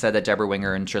MacLaine said that Debra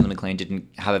Winger and Shirley MacLaine didn't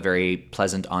have a very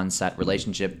pleasant on-set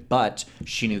relationship, but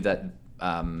she knew that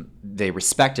they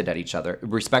respected each other.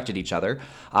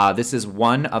 This is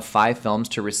one of 5 films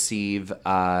to receive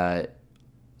 5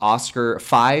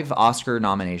 Oscar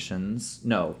nominations.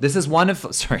 No, this is one of...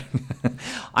 Sorry,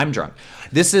 I'm drunk.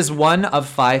 This is one of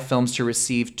 5 films to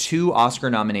receive 2 Oscar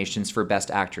nominations for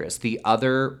Best Actress. The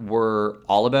other were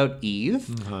All About Eve,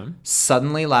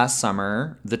 Suddenly Last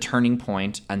Summer, The Turning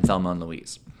Point, and Thelma and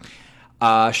Louise.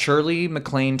 Shirley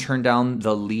MacLaine turned down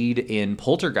the lead in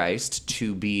Poltergeist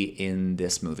to be in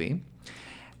this movie.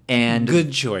 And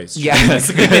good choice. Yes,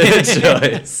 good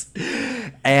choice.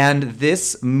 And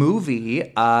this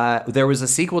movie, there was a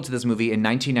sequel to this movie in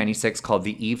 1996 called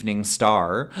The Evening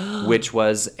Star, which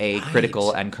was a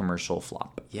critical and commercial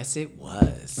flop. Yes, it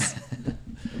was.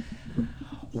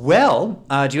 Well,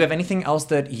 do you have anything else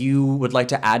that you would like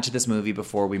to add to this movie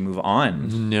before we move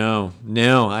on? No,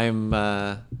 I'm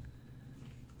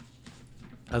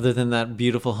other than that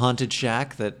beautiful haunted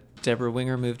shack that Debra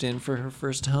Winger moved in for her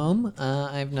first home,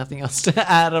 I have nothing else to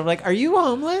add. I'm like, are you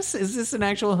homeless? Is this an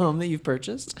actual home that you've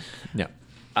purchased? No.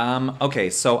 Okay,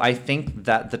 so I think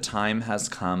that the time has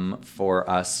come for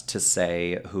us to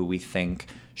say who we think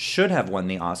should have won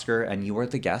the Oscar, and you are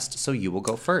the guest, so you will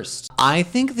go first. I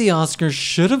think the Oscar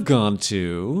should have gone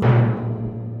to...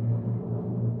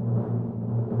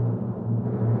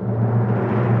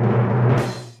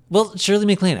 Well, Shirley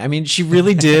MacLaine. I mean, she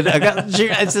really did.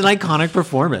 It's an iconic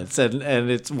performance, and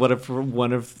it's one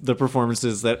of the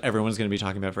performances that everyone's going to be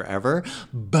talking about forever.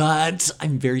 But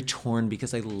I'm very torn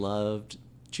because I loved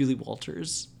Julie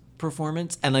Walters'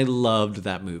 performance, and I loved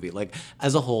that movie. Like,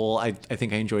 as a whole, I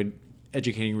think I enjoyed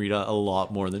Educating Rita a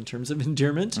lot more than Terms of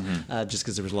Endearment, just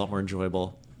because there was a lot more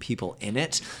enjoyable people in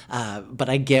it. But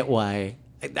I get why.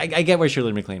 I get why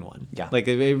Shirley MacLaine won. Yeah, like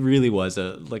it really was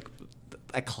a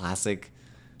classic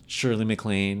Shirley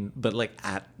MacLaine, but like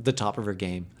at the top of her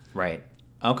game. Right.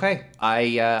 Okay.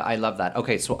 I love that.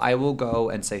 Okay, so I will go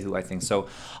and say who I think. So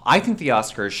I think the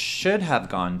Oscars should have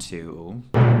gone to...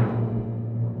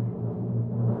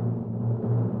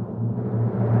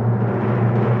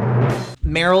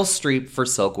 Meryl Streep for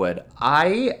Silkwood.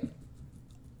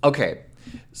 Okay.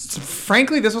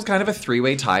 Frankly, this was kind of a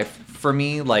three-way tie for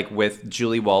me, like with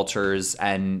Julie Walters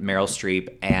and Meryl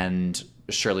Streep and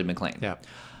Shirley MacLaine. Yeah.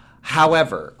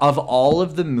 However, of all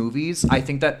of the movies, I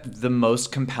think that the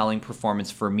most compelling performance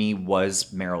for me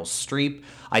was Meryl Streep.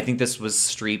 I think this was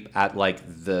Streep at like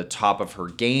the top of her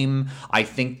game. I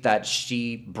think that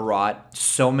she brought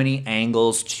so many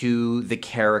angles to the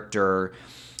character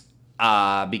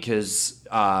because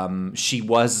she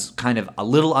was kind of a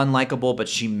little unlikable, but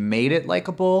she made it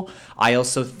likable. I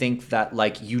also think that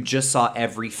like you just saw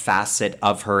every facet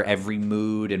of her, every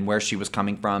mood and where she was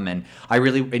coming from. And I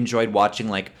really enjoyed watching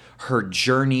like her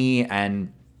journey.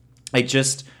 And I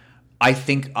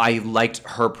think I liked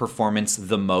her performance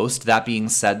the most. That being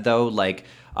said though, like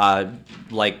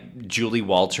Julie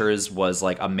Walters was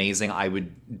like amazing. I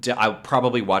would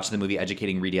probably watch the movie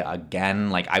Educating Rita again.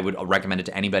 Like I would recommend it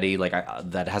to anybody like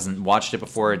that hasn't watched it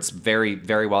before. It's very,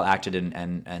 very well acted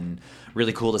and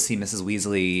really cool to see Mrs.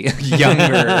 Weasley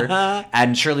younger.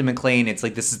 And Shirley MacLaine, it's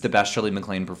like this is the best Shirley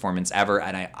MacLaine performance ever.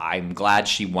 And I'm glad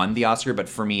she won the Oscar, but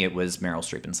for me it was Meryl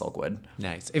Streep and Silkwood.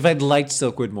 Nice. If I'd liked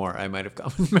Silkwood more, I might have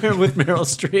gone with Meryl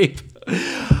Streep.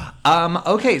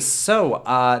 Okay, so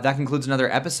that concludes another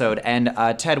episode. And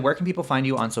Ted, where can people find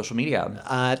you on social media?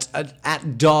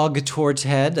 At Dog Toward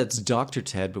Ted. That's Dr.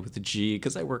 Ted, but with a G,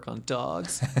 because I work on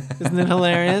dogs. Isn't it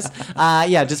hilarious?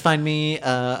 Yeah, just find me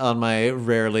on my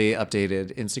rarely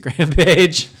updated Instagram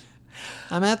page.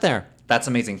 I'm out there. That's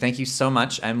amazing. Thank you so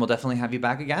much, and we'll definitely have you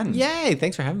back again. Yay!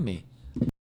 Thanks for having me.